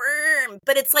squirm,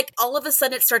 but it's like all of a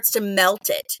sudden it starts to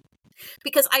melt it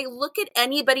because I look at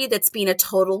anybody that's being a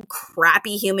total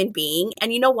crappy human being.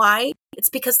 And you know why? It's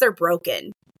because they're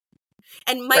broken.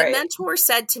 And my mentor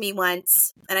said to me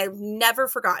once, and I've never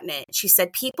forgotten it. She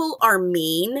said, people are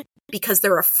mean because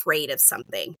they're afraid of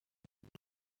something.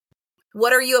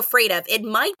 What are you afraid of? It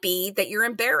might be that you're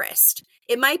embarrassed.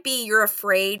 It might be you're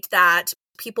afraid that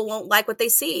people won't like what they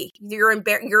see.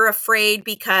 You're afraid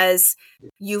because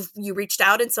you reached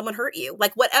out and someone hurt you.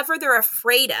 Like whatever they're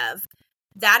afraid of,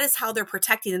 that is how they're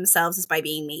protecting themselves, is by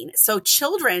being mean. So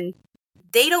children,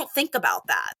 they don't think about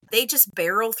that. They just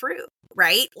barrel through,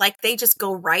 right? Like they just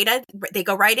go right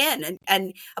in.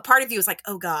 And a part of you is like,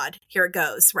 oh God, here it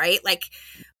goes, right? Like,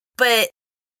 but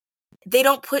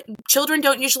children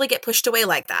don't usually get pushed away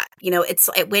like that. You know, it's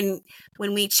when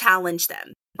we challenge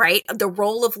them, right? The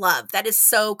role of love. That is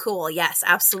so cool. Yes,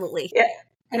 absolutely. Yeah.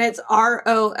 And it's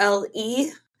ROLE.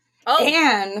 Oh.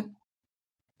 And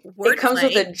it comes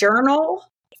with a journal.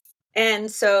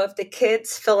 And so if the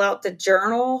kids fill out the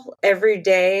journal every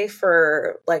day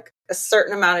for like a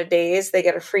certain amount of days, they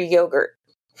get a free yogurt.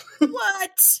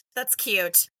 What? That's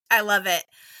cute. I love it.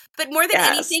 But more than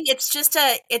anything,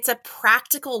 it's a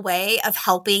practical way of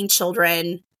helping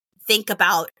children think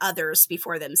about others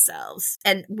before themselves.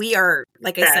 And we are,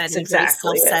 like I said, a very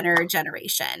self-centered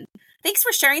generation. Thanks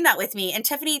for sharing that with me. And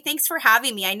Tiffany, thanks for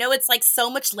having me. I know it's like so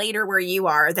much later where you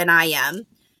are than I am.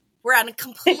 We're on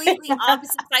completely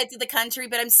opposite sides of the country,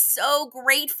 but I'm so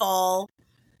grateful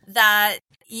that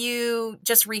you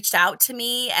just reached out to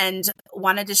me and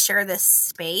wanted to share this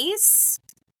space.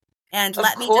 And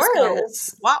let me just go,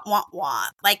 wah.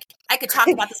 Like, I could talk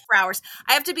about this for hours.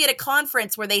 I have to be at a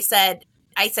conference where I said,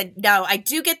 no, I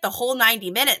do get the whole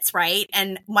 90 minutes, right?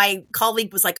 And my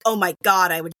colleague was like, oh my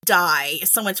God, I would die if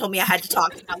someone told me I had to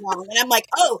talk that long. And I'm like,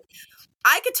 oh,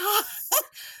 I could talk.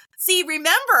 See,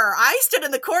 remember, I stood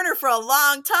in the corner for a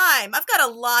long time. I've got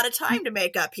a lot of time to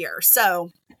make up here.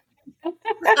 So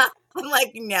I'm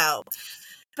like, no.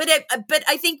 But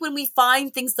I think when we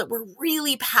find things that we're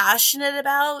really passionate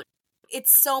about,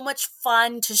 it's so much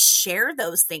fun to share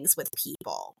those things with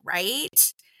people,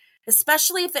 right?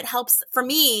 Especially if it helps, for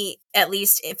me, at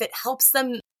least, if it helps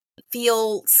them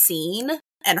feel seen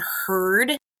and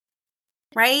heard,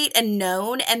 right? And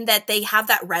known, and that they have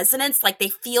that resonance, like they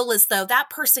feel as though that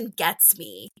person gets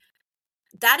me.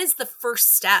 That is the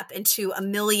first step into a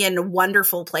million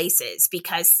wonderful places,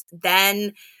 because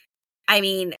then, I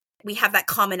mean, we have that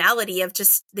commonality of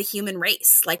just the human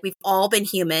race. Like we've all been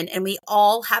human and we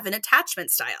all have an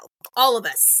attachment style. All of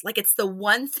us. Like it's the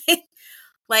one thing,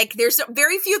 like there's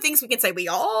very few things we can say. We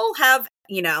all have,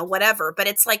 you know, whatever, but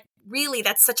it's like really,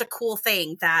 that's such a cool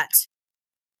thing that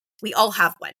We all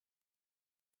have one.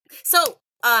 So,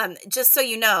 just so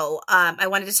you know, I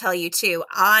wanted to tell you too,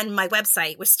 on my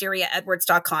website,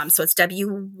 WisteriaEdwards.com. So it's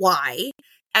WYSTERIA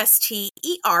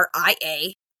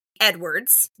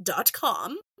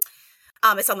Edwards.com.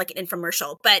 I sound like an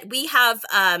infomercial, but we have,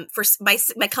 for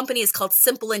my company is called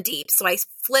Simple and Deep. So I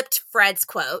flipped Fred's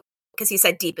quote because he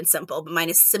said deep and simple, but mine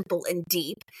is simple and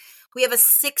deep. We have a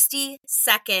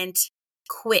 60-second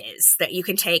quiz that you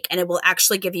can take, and it will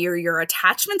actually give you your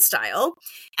attachment style.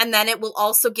 And then it will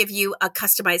also give you a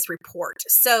customized report.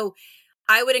 So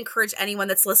I would encourage anyone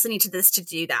that's listening to this to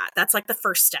do that. That's like the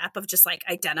first step of just like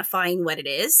identifying what it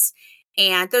is.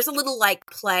 And there's a little like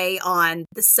play on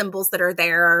the symbols that are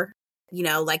there, you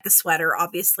know, like the sweater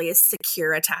obviously is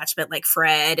secure attachment like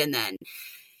Fred. And then,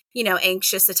 you know,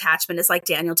 anxious attachment is like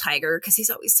Daniel Tiger because he's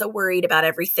always so worried about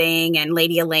everything. And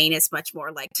Lady Elaine is much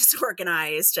more like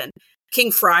disorganized. And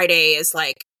King Friday is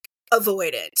like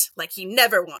avoidant. Like he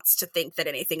never wants to think that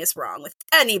anything is wrong with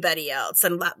anybody else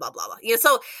and blah, blah, blah, blah. You know,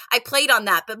 so I played on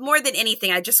that. But more than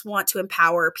anything, I just want to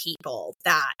empower people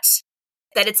that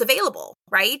it's available,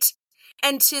 right?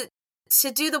 And to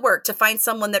do the work, to find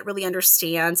someone that really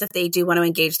understands if they do want to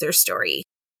engage their story,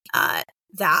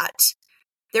 that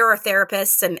there are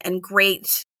therapists and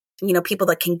great, you know, people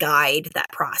that can guide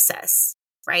that process,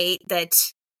 right? That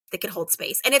can hold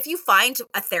space. And if you find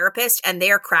a therapist and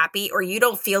they're crappy or you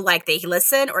don't feel like they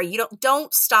listen or you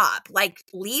don't stop, like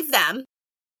leave them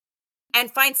and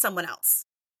find someone else.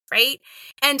 Right.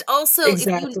 And also,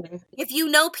 Exactly. if you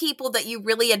know people that you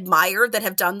really admire that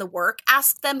have done the work,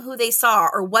 ask them who they saw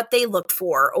or what they looked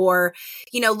for, or,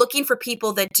 you know, looking for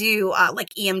people that do like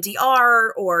EMDR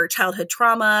or childhood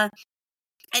trauma,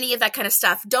 any of that kind of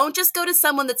stuff. Don't just go to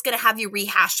someone that's going to have you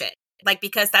rehash it, like,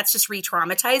 because that's just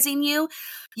re-traumatizing you.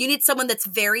 You need someone that's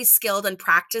very skilled and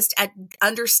practiced at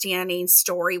understanding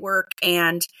story work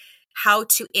and how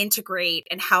to integrate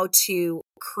and how to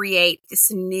create this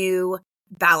new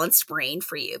balanced brain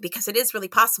for you, because it is really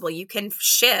possible. You can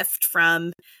shift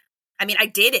from, I mean, I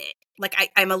did it. Like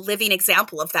I'm a living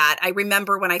example of that. I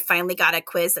remember when I finally got a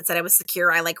quiz that said I was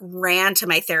secure, I like ran to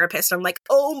my therapist. I'm like,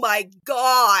 oh my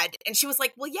God. And she was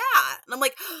like, well, yeah. And I'm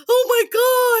like, oh my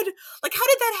God. Like, how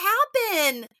did that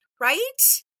happen?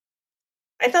 Right?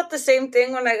 I thought the same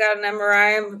thing when I got an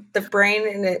MRI of the brain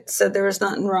and it said there was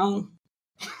nothing wrong.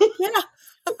 Yeah.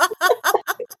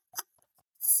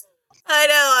 I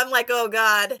know. I'm like, oh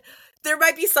God. There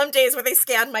might be some days where they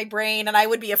scan my brain and I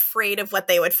would be afraid of what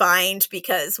they would find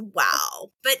because, wow.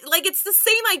 But like, it's the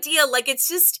same idea. Like, it's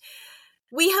just,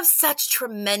 we have such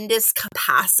tremendous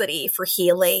capacity for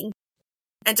healing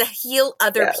and to heal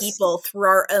other people through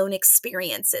our own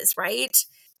experiences, right?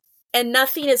 And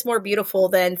nothing is more beautiful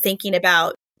than thinking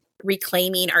about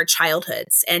reclaiming our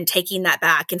childhoods and taking that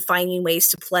back and finding ways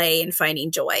to play and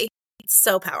finding joy. It's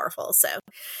so powerful. So,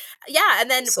 yeah. And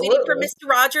then Waiting for Mr.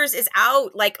 Rogers is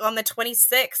out like on the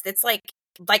 26th. It's like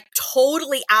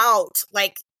totally out.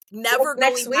 Like never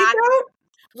next going week back. out?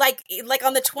 Like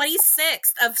on the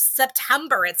 26th of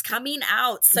September, it's coming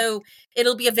out. So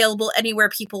it'll be available anywhere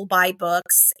people buy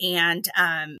books. And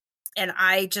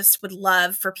I just would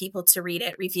love for people to read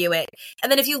it, review it. And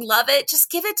then if you love it,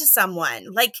 just give it to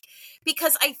someone. Like,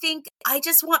 because I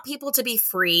just want people to be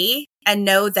free and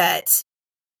know that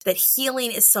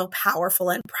healing is so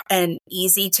powerful and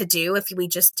easy to do if we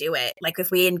just do it. Like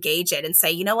if we engage it and say,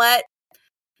 you know what,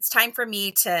 it's time for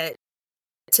me to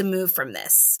move from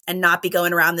this and not be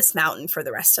going around this mountain for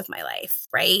the rest of my life.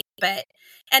 Right.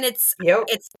 And it's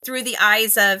through the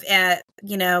eyes of,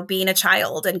 being a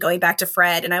child and going back to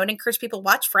Fred. And I would encourage people to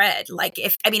watch Fred. Like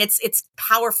it's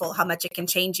powerful how much it can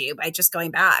change you by just going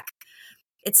back.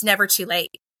 It's never too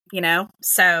late,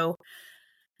 So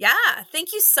yeah.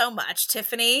 Thank you so much,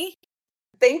 Tiffany.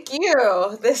 Thank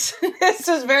you. This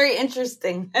was very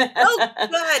interesting. Oh,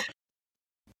 good.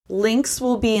 Links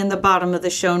will be in the bottom of the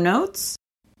show notes.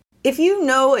 If you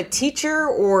know a teacher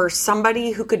or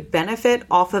somebody who could benefit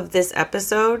off of this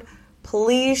episode,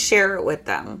 please share it with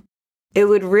them. It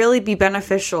would really be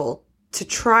beneficial to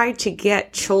try to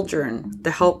get children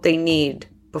the help they need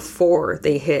before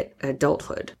they hit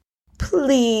adulthood.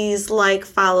 Please like,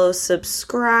 follow,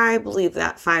 subscribe, leave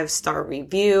that 5-star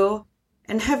review.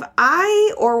 And have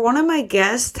I or one of my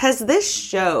guests, has this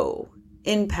show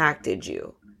impacted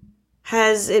you?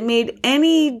 Has it made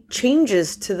any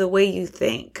changes to the way you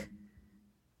think?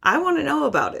 I want to know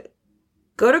about it.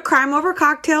 Go to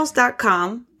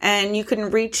crimeovercocktails.com and you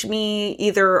can reach me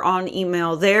either on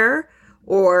email there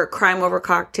or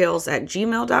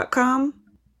crimeovercocktails@gmail.com.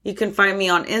 You can find me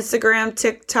on Instagram,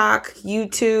 TikTok,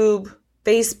 YouTube,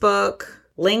 Facebook,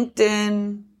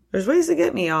 LinkedIn. There's ways to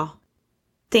get me, y'all.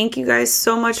 Thank you guys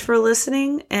so much for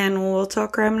listening, and we'll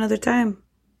talk crime another time.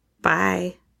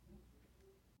 Bye.